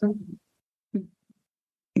Radha.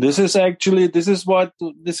 This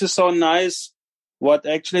is so nice. What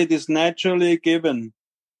actually is naturally given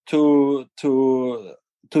to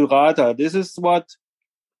Radha. This is what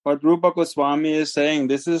Rupa Goswami is saying.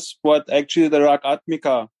 This is what actually the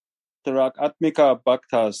Ragatmika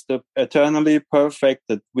Bhaktas, the eternally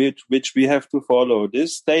perfected, which we have to follow.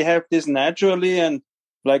 They have this naturally, and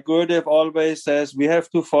like Gurudev always says, we have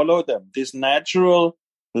to follow them. This natural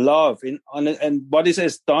love. And what is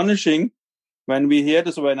astonishing when we hear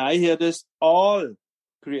this, when I hear this, all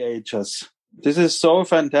creatures. This is so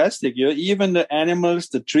fantastic. Even the animals,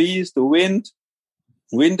 the trees, the wind.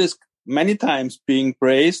 Wind is many times being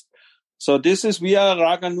praised. So we are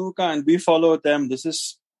Raganuga and we follow them. This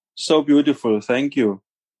is so beautiful. Thank you.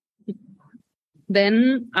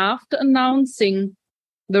 Then, after announcing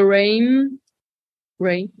the reign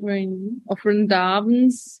of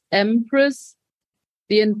Vrindavan's empress,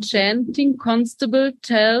 the enchanting constable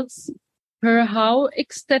tells her how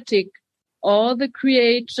ecstatic all the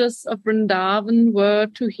creatures of Vrindavan were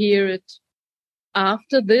to hear it.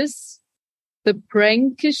 After this, the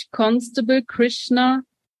prankish constable Krishna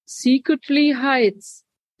secretly hides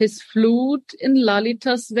his flute in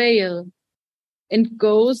Lalita's veil and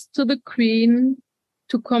goes to the queen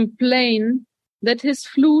to complain that his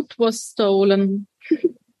flute was stolen.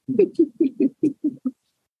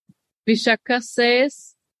 Vishaka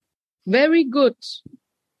says, "Very good,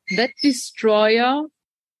 that destroyer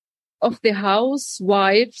of the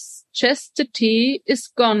housewife's chastity is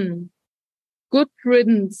gone. Good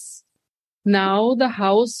riddance. Now the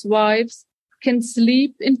housewives can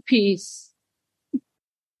sleep in peace."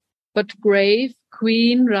 But grave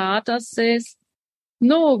Queen Radha says,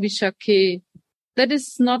 "No, Vishake, that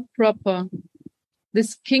is not proper.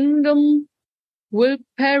 This kingdom will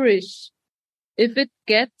perish if it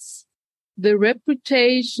gets the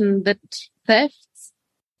reputation that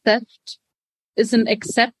theft is an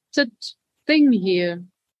accepted thing here."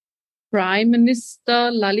 Prime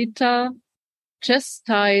Minister Lalita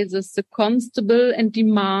chastises the constable and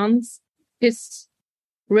demands his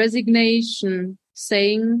resignation,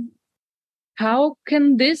 saying, "How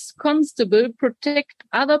can this constable protect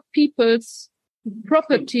other people's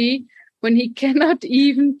property when he cannot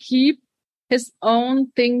even keep his own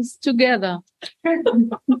things together?"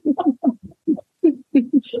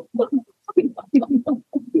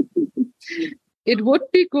 It would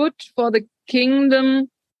be good for the kingdom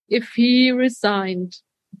if he resigned.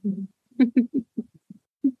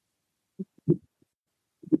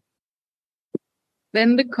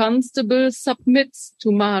 Then the constable submits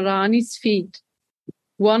to Maharani's feet.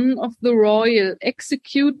 One of the royal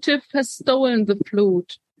executive has stolen the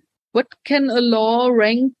flute. What can a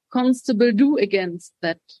law-ranked constable do against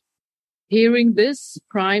that? Hearing this,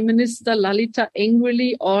 Prime Minister Lalita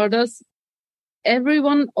angrily orders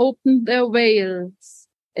everyone open their veils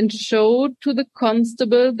and show to the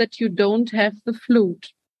constable that you don't have the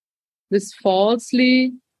flute. This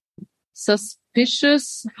falsely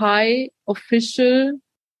suspicious high official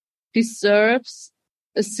deserves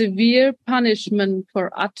a severe punishment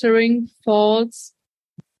for uttering false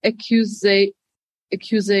accusations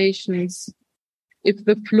if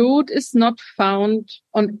the flute is not found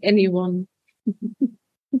on anyone.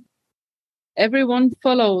 everyone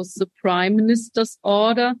follows the Prime Minister's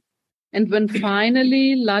order, and when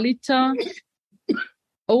finally Lalita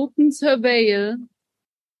opens her veil,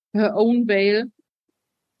 her own veil,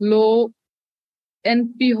 lo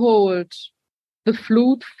and behold, the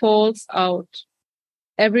flute falls out.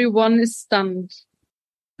 Everyone is stunned.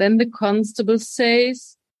 Then the constable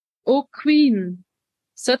says, "O Queen,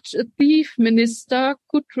 such a thief minister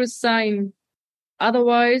could resign.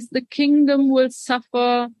 Otherwise the kingdom will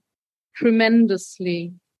suffer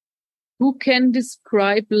tremendously." Who can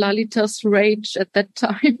describe Lalita's rage at that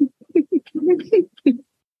time?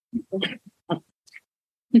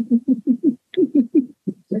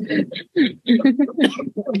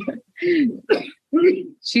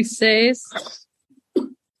 She says,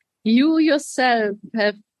 "You yourself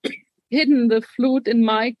have hidden the flute in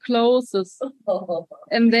my clothes,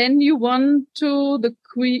 and then you went to the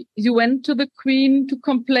queen to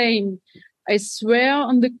complain. I swear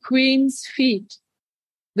on the queen's feet,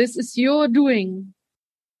 this is your doing.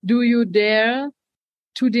 Do you dare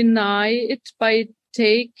to deny it by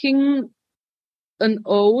taking an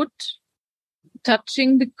oath,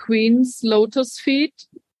 touching the queen's lotus feet?"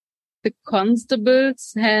 The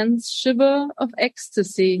constable's hands shiver of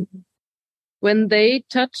ecstasy when they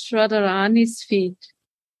touch Radharani's feet.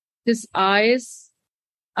 His eyes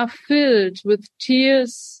are filled with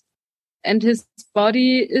tears, and his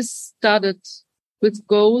body is studded with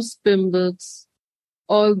gold spindles.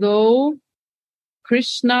 Although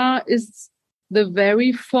Krishna is the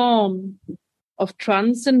very form of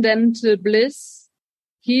transcendental bliss,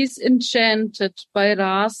 he is enchanted by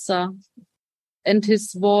rasa, and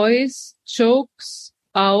his voice chokes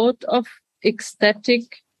out of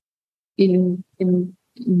ecstatic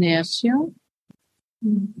inertia.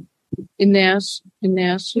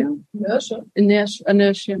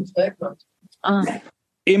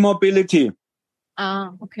 Immobility.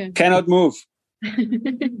 Okay. Cannot move.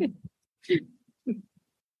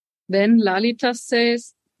 Then Lalita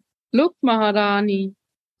says, "Look, Maharani,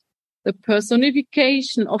 the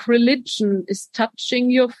personification of religion is touching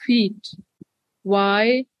your feet.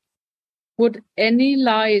 Why would any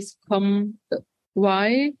lies come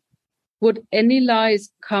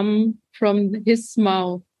from his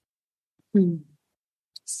mouth?"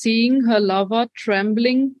 Seeing her lover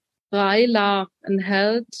trembling, Rai laughed and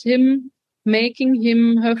held him, making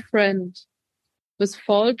him her friend. With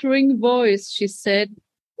faltering voice she said,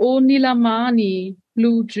 "O Nilamani,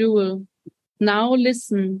 blue jewel, now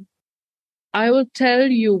listen. I will tell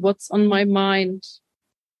you what's on my mind.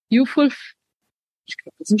 You fulfilled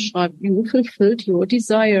your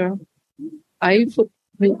desire.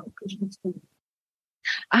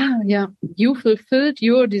 You fulfilled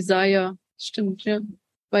your desire. Stimmt, ja.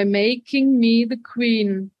 By making me the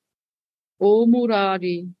queen, O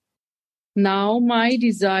Murari. Now my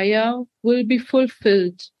desire will be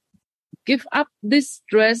fulfilled. Give up this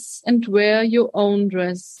dress and wear your own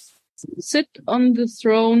dress. Sit on the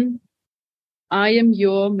throne. I am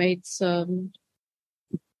your maidservant."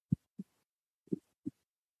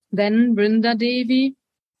 Then Vrinda Devi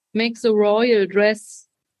makes a royal dress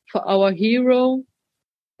for our hero,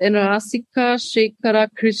 and Rasika Shekhara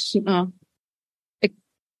Krishna.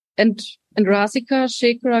 And Rasika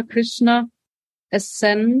Shekhara Krishna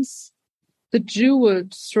ascends the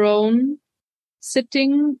jeweled throne,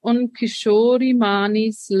 sitting on Kishori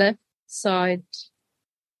Mani's left side.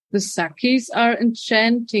 The Sakis are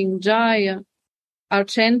chanting Jaya,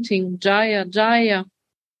 Jaya,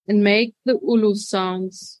 and make the Ulu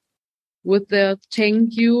sounds with their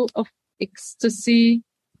thank you of ecstasy,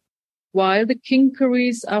 while the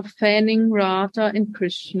Kinkaris are fanning Radha and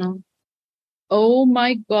Krishna. Oh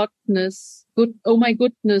my goodness,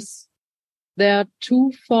 their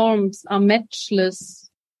two forms are matchless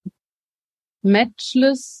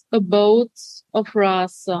abodes of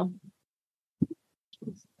rasa.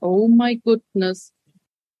 Oh my goodness,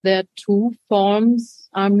 their two forms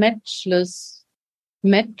are matchless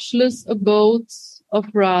abodes of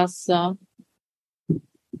rasa.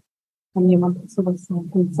 Can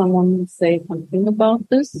someone say something about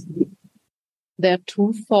this? Their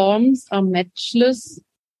two forms are matchless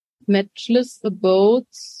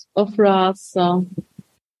abodes of rasa.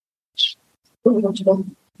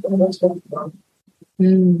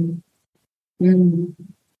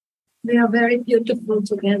 They are very beautiful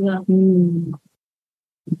together.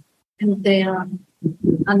 And they are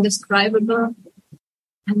undescribable.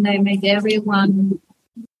 And they make everyone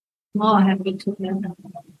more happy together.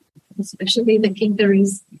 Especially the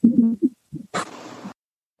Kinkaris.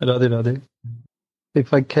 Radhe Radhe.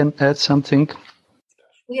 If I can add something.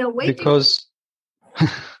 We are waiting.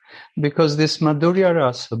 Because this Madhurya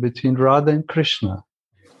Rasa between Radha and Krishna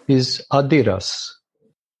is Adiras,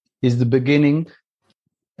 is the beginning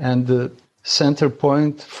and the center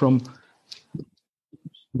point from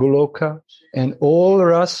Goloka, and all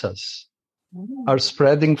rasas are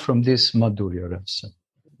spreading from this Madhurya rasa.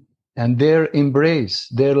 And their embrace,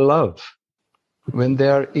 their love, when they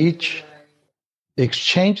are each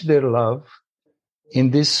exchange their love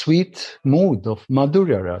in this sweet mood of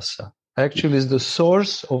Madhurya rasa, actually is the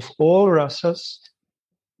source of all rasas,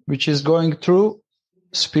 which is going through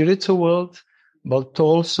spiritual world, but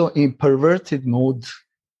also in perverted mood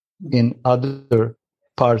in other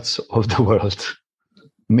parts of the world,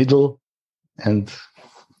 middle and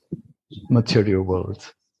material world.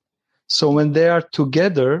 So when they are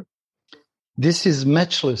together, this is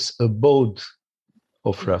matchless abode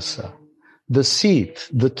of rasa. The seat,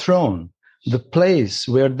 the throne, the place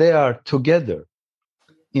where they are together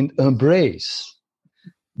in embrace.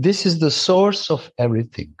 This is the source of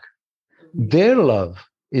everything. Their love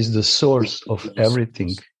is the source of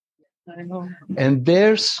everything. And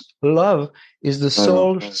their love is the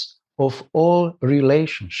source of all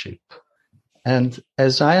relationship. And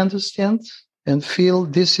as I understand and feel,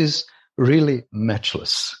 this is really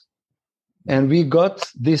matchless. And we got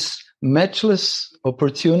this matchless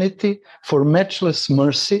opportunity for matchless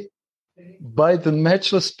mercy by the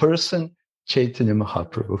matchless person, Chaitanya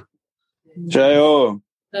Mahaprabhu. Jayo.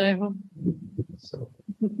 So,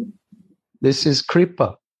 this is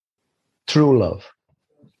Kripa, true love,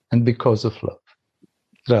 and because of love.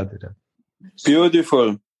 Radha.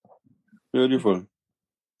 Beautiful. Beautiful.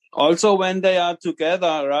 Also, when they are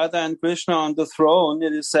together, Radha and Krishna on the throne,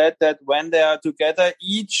 it is said that when they are together,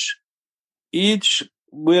 each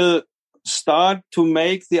will start to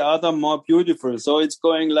make the other more beautiful. So it's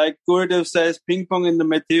going like Gurudev says, ping pong in the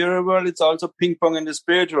material world, it's also ping pong in the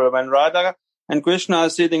spiritual world. When Radha and Krishna are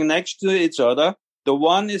sitting next to each other, the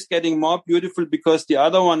one is getting more beautiful because the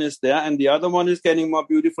other one is there, and the other one is getting more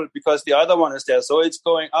beautiful because the other one is there. So it's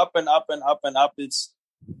going up and up and up and up. This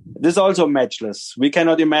is also matchless. We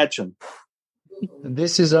cannot imagine.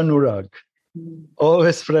 This is Anurag.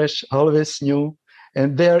 Always fresh, always new.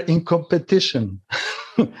 And they are in competition.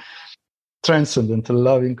 Transcendental,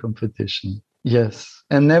 loving competition. Yes.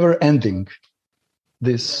 And never ending.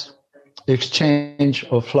 This exchange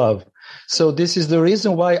of love. So this is the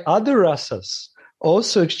reason why other rasas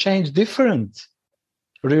also exchange different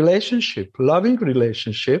relationship, loving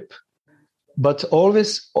relationship, but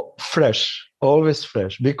always fresh,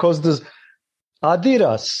 because the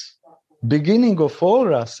adiras, beginning of all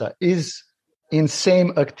rasa, is in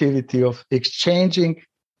same activity of exchanging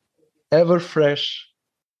ever fresh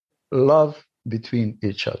love between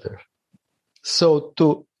each other. So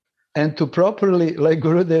to properly, like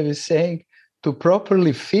Gurudev is saying, to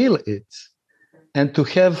properly feel it and to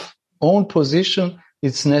have own position,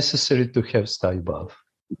 it's necessary to have sthai bhav.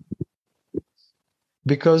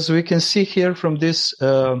 Because we can see here from this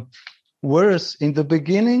verse, in the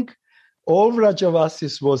beginning, all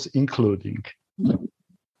Vrajavasis was including.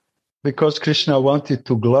 Because Krishna wanted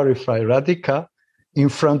to glorify Radhika in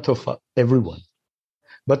front of everyone.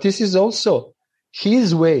 But this is also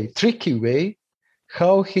his way, tricky way,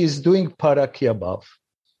 how he's doing Parakya Bhav.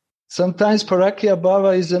 Sometimes Parakya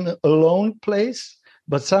Bhava is an alone place,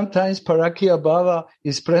 but sometimes Parakya Bhava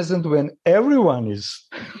is present when everyone is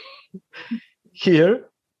here.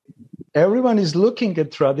 Everyone is looking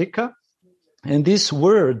at Radhika. And this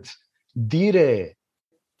word, dire,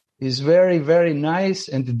 is very, very nice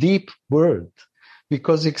and deep word,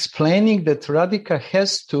 because explaining that Radhika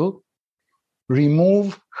has to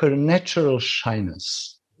remove her natural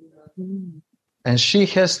shyness. And she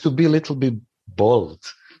has to be a little bit bold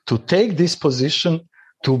to take this position,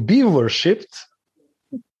 to be worshipped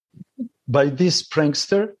by this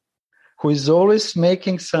prankster who is always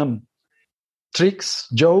making some tricks,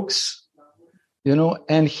 jokes,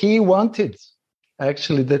 and he wanted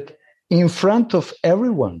actually that in front of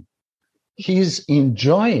everyone, he's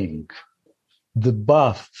enjoying the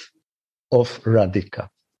bath of Radhika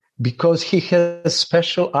because he has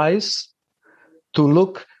special eyes to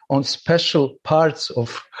look on special parts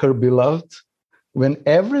of her beloved when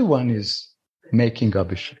everyone is making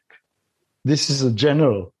Abhishek. This is a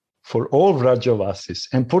general for all Vrajavasis,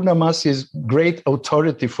 and Purnamasi is great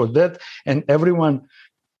authority for that, and everyone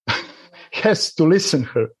has to listen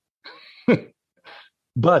her.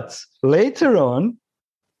 But later on,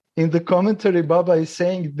 in the commentary, Baba is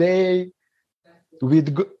saying they,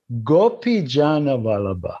 with Gopi Jana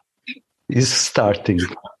Vallabha, is starting.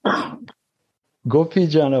 Gopi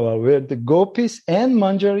Jana Vallabha, where the gopis and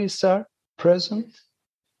manjaris are present,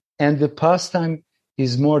 and the pastime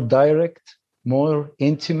is more direct, more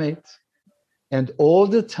intimate, and all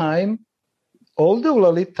the time, although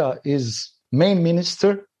Lalita is main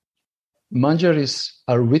minister, Manjaris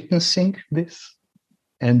are witnessing this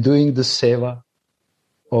and doing the seva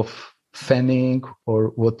of fanning or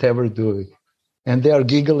whatever doing. And they are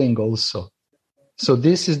giggling also. So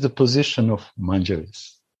this is the position of Manjaris.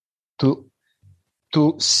 To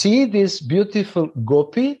see this beautiful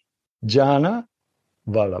Gopi, Jana,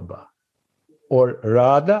 Vallabha, or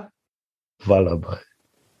Radha, Vallabha.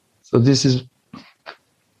 So this is,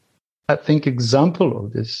 I think, example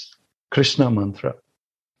of this Krishna mantra.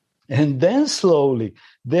 And then slowly,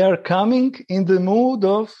 they are coming in the mood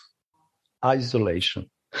of isolation.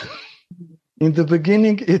 In the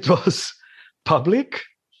beginning, it was public,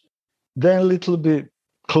 then a little bit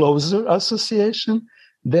closer association,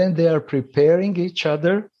 then they are preparing each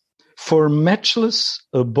other for matchless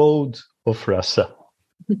abode of rasa.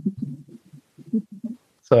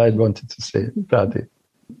 So I wanted to say, Radhe.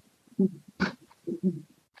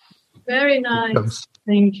 Very nice.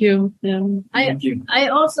 Thank you. Yeah. I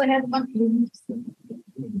also had one.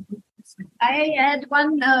 I had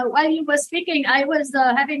one while you were speaking. I was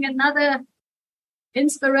having another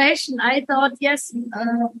inspiration. I thought, yes,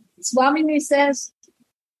 Swamini says,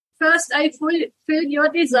 first I fulfill your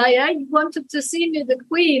desire. You wanted to see me the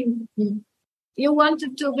queen. You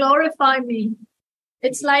wanted to glorify me.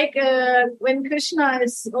 It's like when Krishna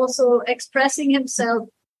is also expressing himself.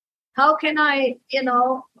 How can I,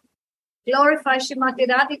 glorify Srimati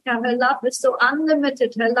Radhika? Her love is so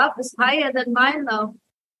unlimited. Her love is higher than my love.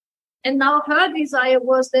 And now her desire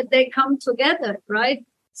was that they come together, right?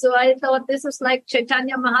 So I thought this is like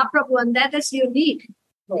Chaitanya Mahaprabhu, and that is unique.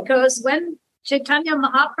 Because when Chaitanya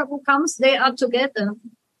Mahaprabhu comes, they are together.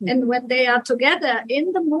 And when they are together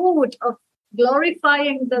in the mood of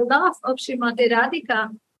glorifying the love of Srimati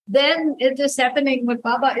Radhika, then it is happening what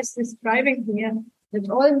Baba is describing here, that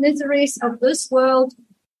all miseries of this world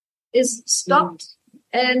is stopped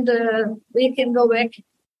and we can go back.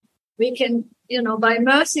 We can, by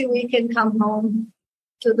mercy, we can come home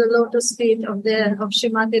to the lotus feet of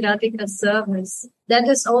Srimati Radhika's service. That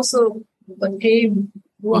is also what came.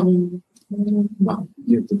 Wow,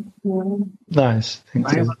 beautiful. Nice.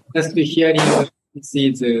 Thank you. Just hearing this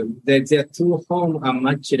is their two homes are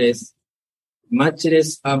much less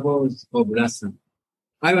above of rasa.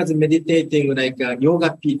 I was meditating like a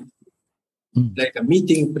yoga pit, like a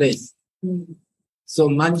meeting place. So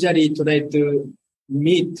Manjari tried to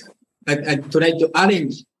meet, I tried to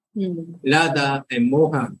arrange Radha and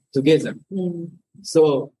Mohan together.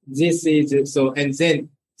 So this is so, and then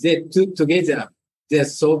they two together. They're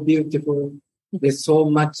so beautiful. They're so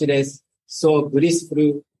much less, so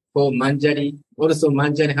blissful for Manjari. Also,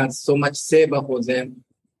 Manjari has so much seva for them.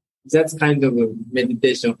 That's kind of a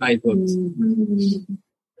meditation I thought.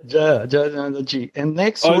 Jayanandaji. And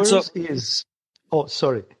next Also, verse is, oh,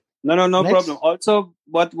 sorry. No Next. problem. Also,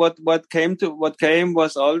 what came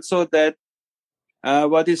was also that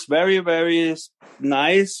what is very, very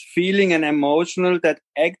nice feeling and emotional, that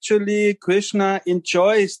actually Krishna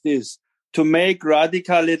enjoys this, to make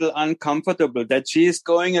Radhika a little uncomfortable, that she is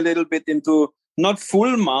going a little bit into not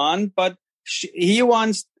full man, but he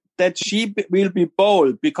wants that she will be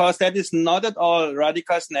bold, because that is not at all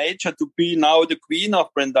Radhika's nature to be now the queen of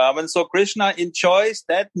Vrindavan. So Krishna enjoys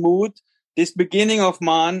that mood, this beginning of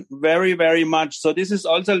man, very, very much. So this is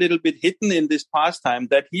also a little bit hidden in this pastime,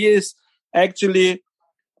 that he is actually,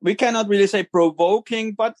 we cannot really say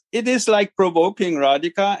provoking, but it is like provoking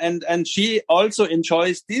Radhika, and she also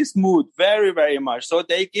enjoys this mood very, very much. So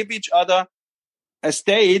they give each other a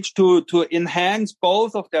stage to enhance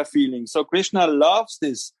both of their feelings. So Krishna loves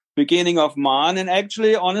this beginning of man, and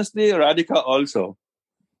actually, honestly, Radhika also.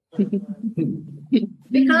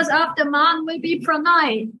 Because after man will be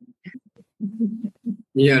pranay.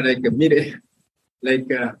 Yeah, like a mirror,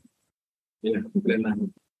 pranay.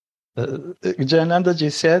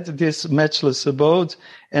 Jayanandaji said this matchless abode,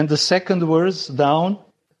 and the second verse down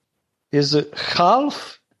is a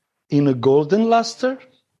half in a golden luster,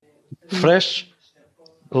 fresh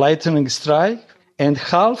lightning strike, and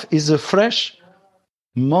half is a fresh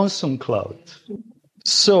monsoon cloud.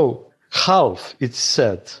 So half, it's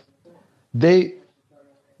said,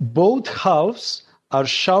 both halves are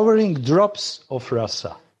showering drops of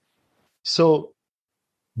rasa. So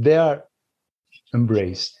they are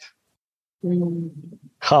embraced.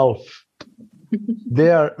 Half. They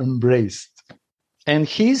are embraced. And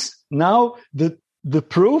now the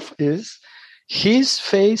proof is his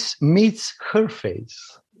face meets her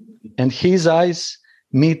face, and his eyes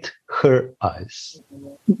meet her eyes.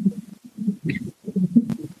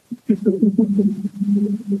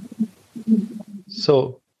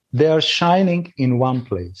 So they are shining in one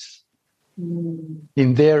place,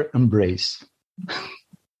 in their embrace.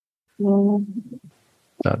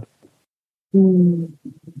 That.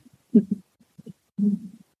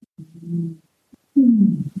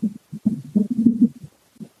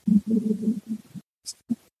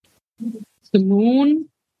 The moon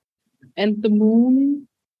and the moon.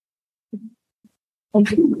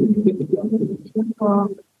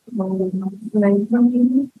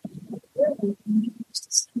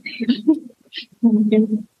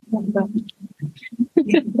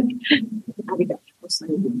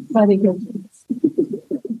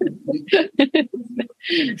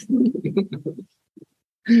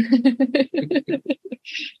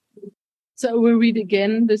 So we'll read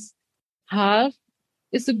again. This half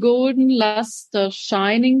is a golden luster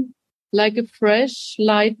shining like a fresh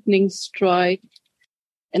lightning strike,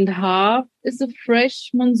 and half is a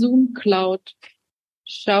fresh monsoon cloud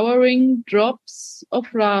showering drops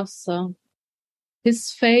of rasa.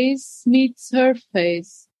 His face meets her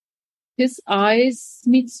face, his eyes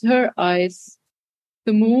meets her eyes,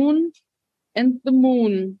 the moon and the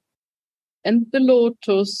moon and the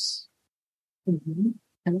lotus. And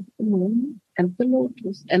the moon and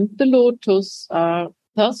the lotus are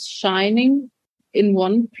thus shining in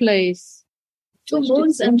one place. Two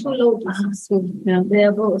moons and two lotuses. Yeah. They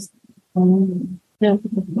are both. Yeah.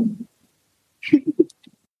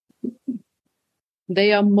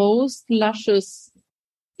 They are most luscious,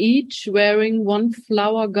 each wearing one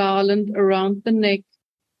flower garland around the neck.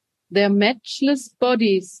 Their matchless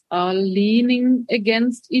bodies are leaning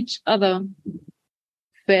against each other.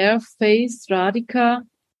 Fair-faced Radhika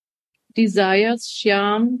desires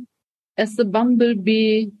Shyam as the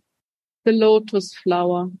bumblebee, the lotus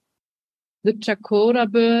flower, the chakora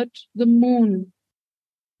bird, the moon,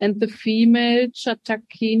 and the female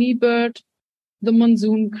chatakini bird, the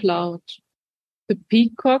monsoon cloud. The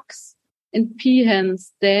peacocks and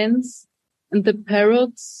peahens dance, and the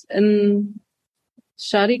parrots and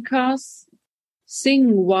sharikas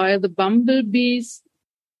sing, while the bumblebees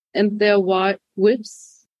and their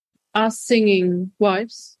wives are singing,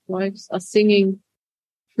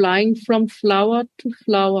 flying from flower to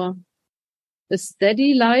flower. A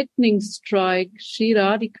steady lightning strike, Shri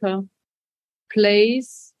Radhika,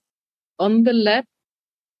 plays on the lap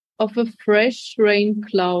of a fresh rain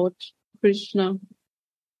cloud, Krishna.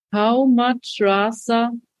 How much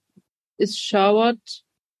rasa is showered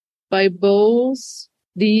by both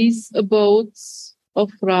these abodes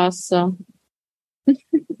of rasa.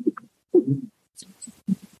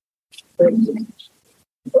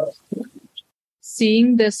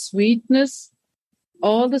 Seeing their sweetness,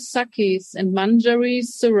 all the Sakis and Manjaris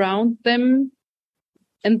surround them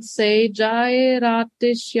and say, Jai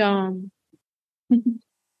Radhe Shyam.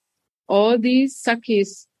 All these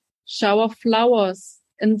Sakis shower flowers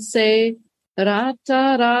and say,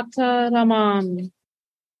 Rata Rata Raman,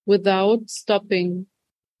 without stopping.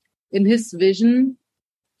 In his vision,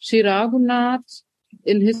 Shri Raghunath,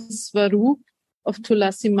 in his Svarup of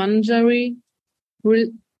Tulasi Manjari,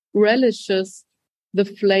 relishes the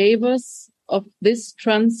flavors of this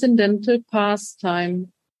transcendental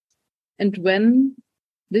pastime. And when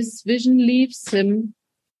this vision leaves him,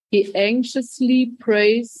 he anxiously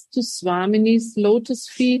prays to Swamini's lotus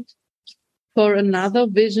feet for another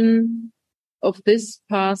vision of this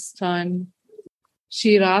pastime.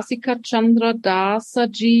 Shri Rasika Chandra Dasa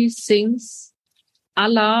Ji sings,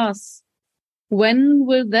 Alas, when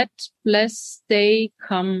will that blessed day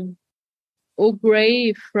come? O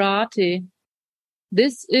brave Rate,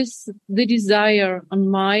 this is the desire on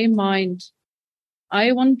my mind.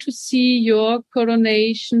 I want to see your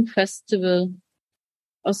coronation festival.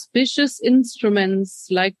 Auspicious instruments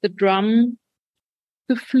like the drum,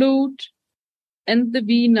 the flute, and the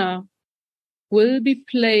veena will be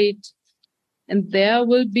played, and there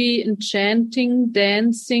will be enchanting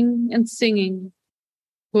dancing and singing.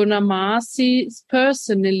 Purnamasi is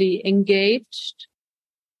personally engaged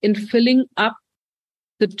in filling up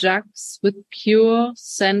the jugs with pure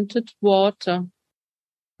scented water.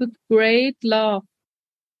 With great love,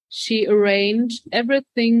 she arranged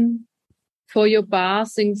everything for your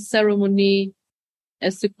bathing ceremony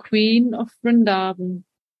as the Queen of Vrindavan.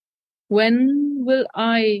 When will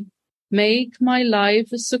I make my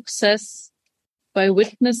life a success by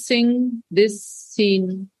witnessing this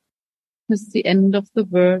scene? This is the end of the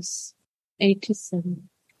verse 87.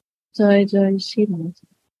 Jai Jai Shri Radha.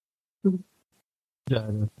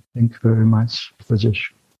 Thank you very much,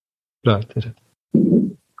 Rajesh. Right.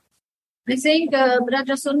 I think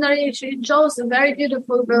Braja Sundari, she chose a very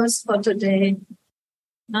beautiful verse for today.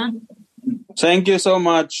 Huh? Thank you so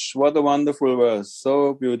much. What a wonderful verse.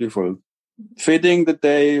 So beautiful. Fitting the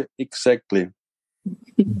day exactly.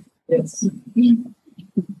 Yes.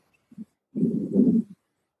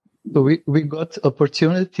 So we got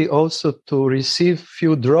opportunity also to receive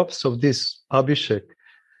few drops of this Abhishek.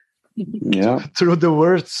 Yeah. Through the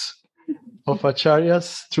words of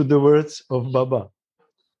Acharyas, through the words of Baba.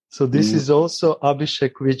 So this is also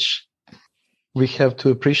Abhishek which we have to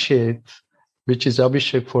appreciate, which is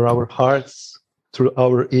Abhishek for our hearts, through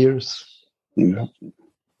our ears. Yeah.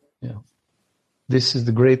 Yeah. This is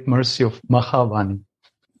the great mercy of Mahavani.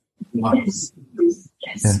 Yes.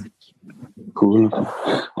 Yeah. Cool.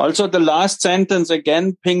 Also, the last sentence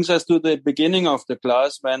again pings us to the beginning of the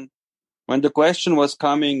class when the question was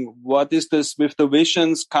coming, what is this with the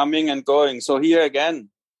visions coming and going? So here again,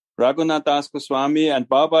 Raghunath Das Goswami and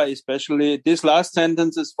Baba especially, this last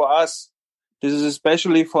sentence is for us. This is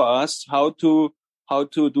especially for us how to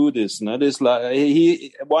do this. No? This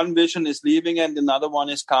one vision is leaving and another one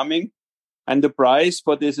is coming, and the price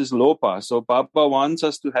for this is Lopa. So Baba wants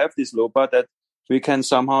us to have this Lopa that we can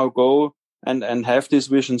somehow go and have these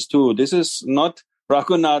visions too. This is not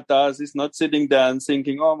Raghunath Das is not sitting there and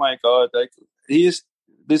thinking, "Oh my God!" This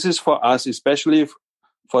is for us, especially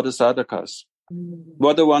for the sadhakas.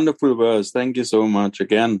 What a wonderful verse! Thank you so much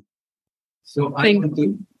again. So I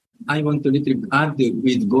want to little add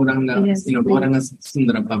with Gauranga, Yes, Gauranga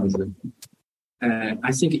Sundara Prabhu.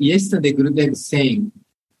 I think yesterday Gurudev saying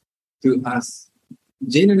to us,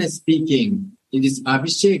 generally speaking, it is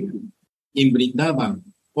Abhishek in Vrindavan.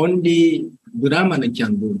 Only Brahmana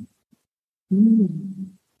can do.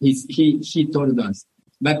 He told us.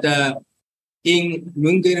 But in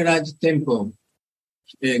Mungeraj temple,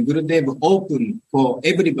 Gurudev opened for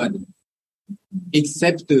everybody,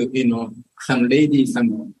 except, some lady,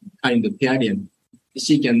 some kind of parent.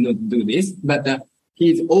 She cannot do this, but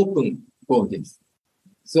he is open for this.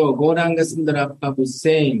 So Gauranga Sundara Prabhu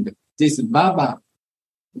saying, this Baba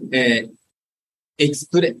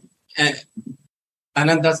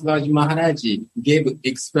Anandas Maharaj gave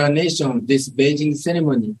explanation of this Beijing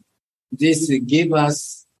ceremony. This gave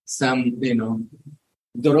us some,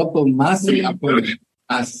 drop of mercy upon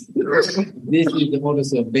us. This is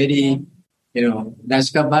also very,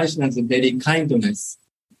 Rashka Vaishnava's very kindness.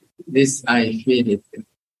 This I feel it.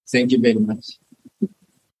 Thank you very much.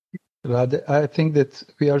 Radha, I think that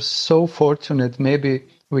we are so fortunate. Maybe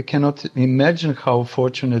we cannot imagine how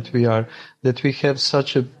fortunate we are that we have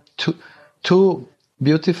such a two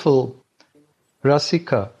beautiful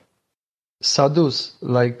Rasika sadhus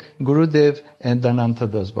like Gurudev and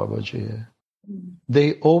Anantadas Babaji.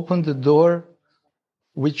 They opened the door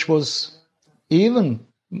which was even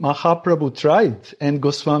Mahaprabhu tried and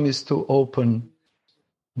Goswamis to open,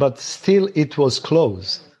 but still it was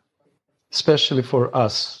closed, especially for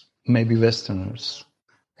us, maybe Westerners.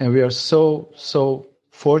 And we are so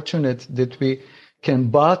fortunate that we can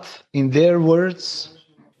bath in their words,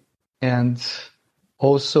 and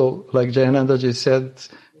also, like Jayanandaji said,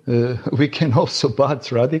 we can also bath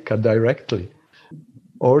Radhika directly.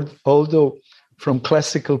 Although from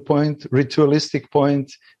classical point, ritualistic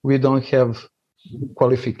point, we don't have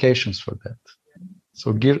qualifications for that.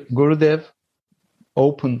 So Gurudev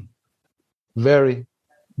opened very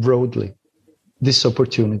broadly this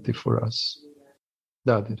opportunity for us.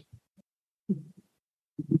 Dadir.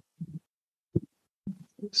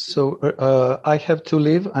 So I have to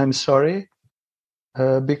leave, I'm sorry,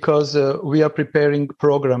 because we are preparing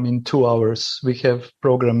program in 2 hours. We have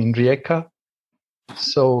program in Rijeka,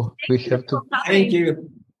 so we have to... Thank you.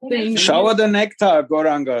 Shower the nectar,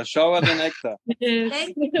 Gauranga. Shower the nectar.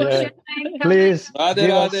 Thank you. Yeah. Please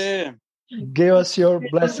Radhe, give us your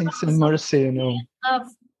blessings and mercy. Now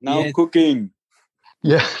Yes. cooking.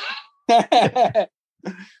 Yeah.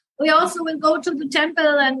 We also will go to the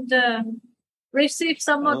temple and receive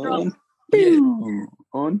some more drops.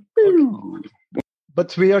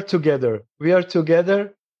 But we are together. We are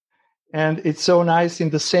together, and it's so nice in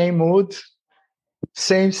the same mood,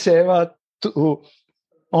 same seva, to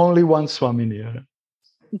only one Swamini.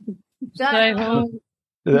 Radhe,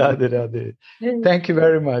 Radhe. Thank you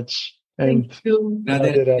very much. And Thank you.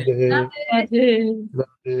 Radhe, Radhe. Radhe.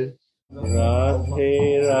 Radhe.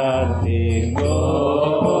 Radhe, Radhe,